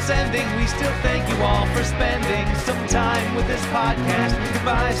though it's ending, we still thank you all for spending some time with this podcast.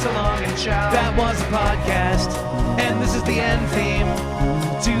 Goodbye, so long, and ciao. That was a podcast, and this is the end theme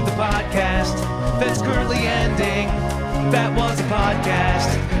to the podcast that's currently ending. That was a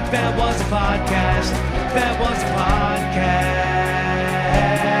podcast. That was a podcast. That was a podcast.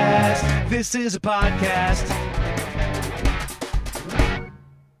 This is a podcast.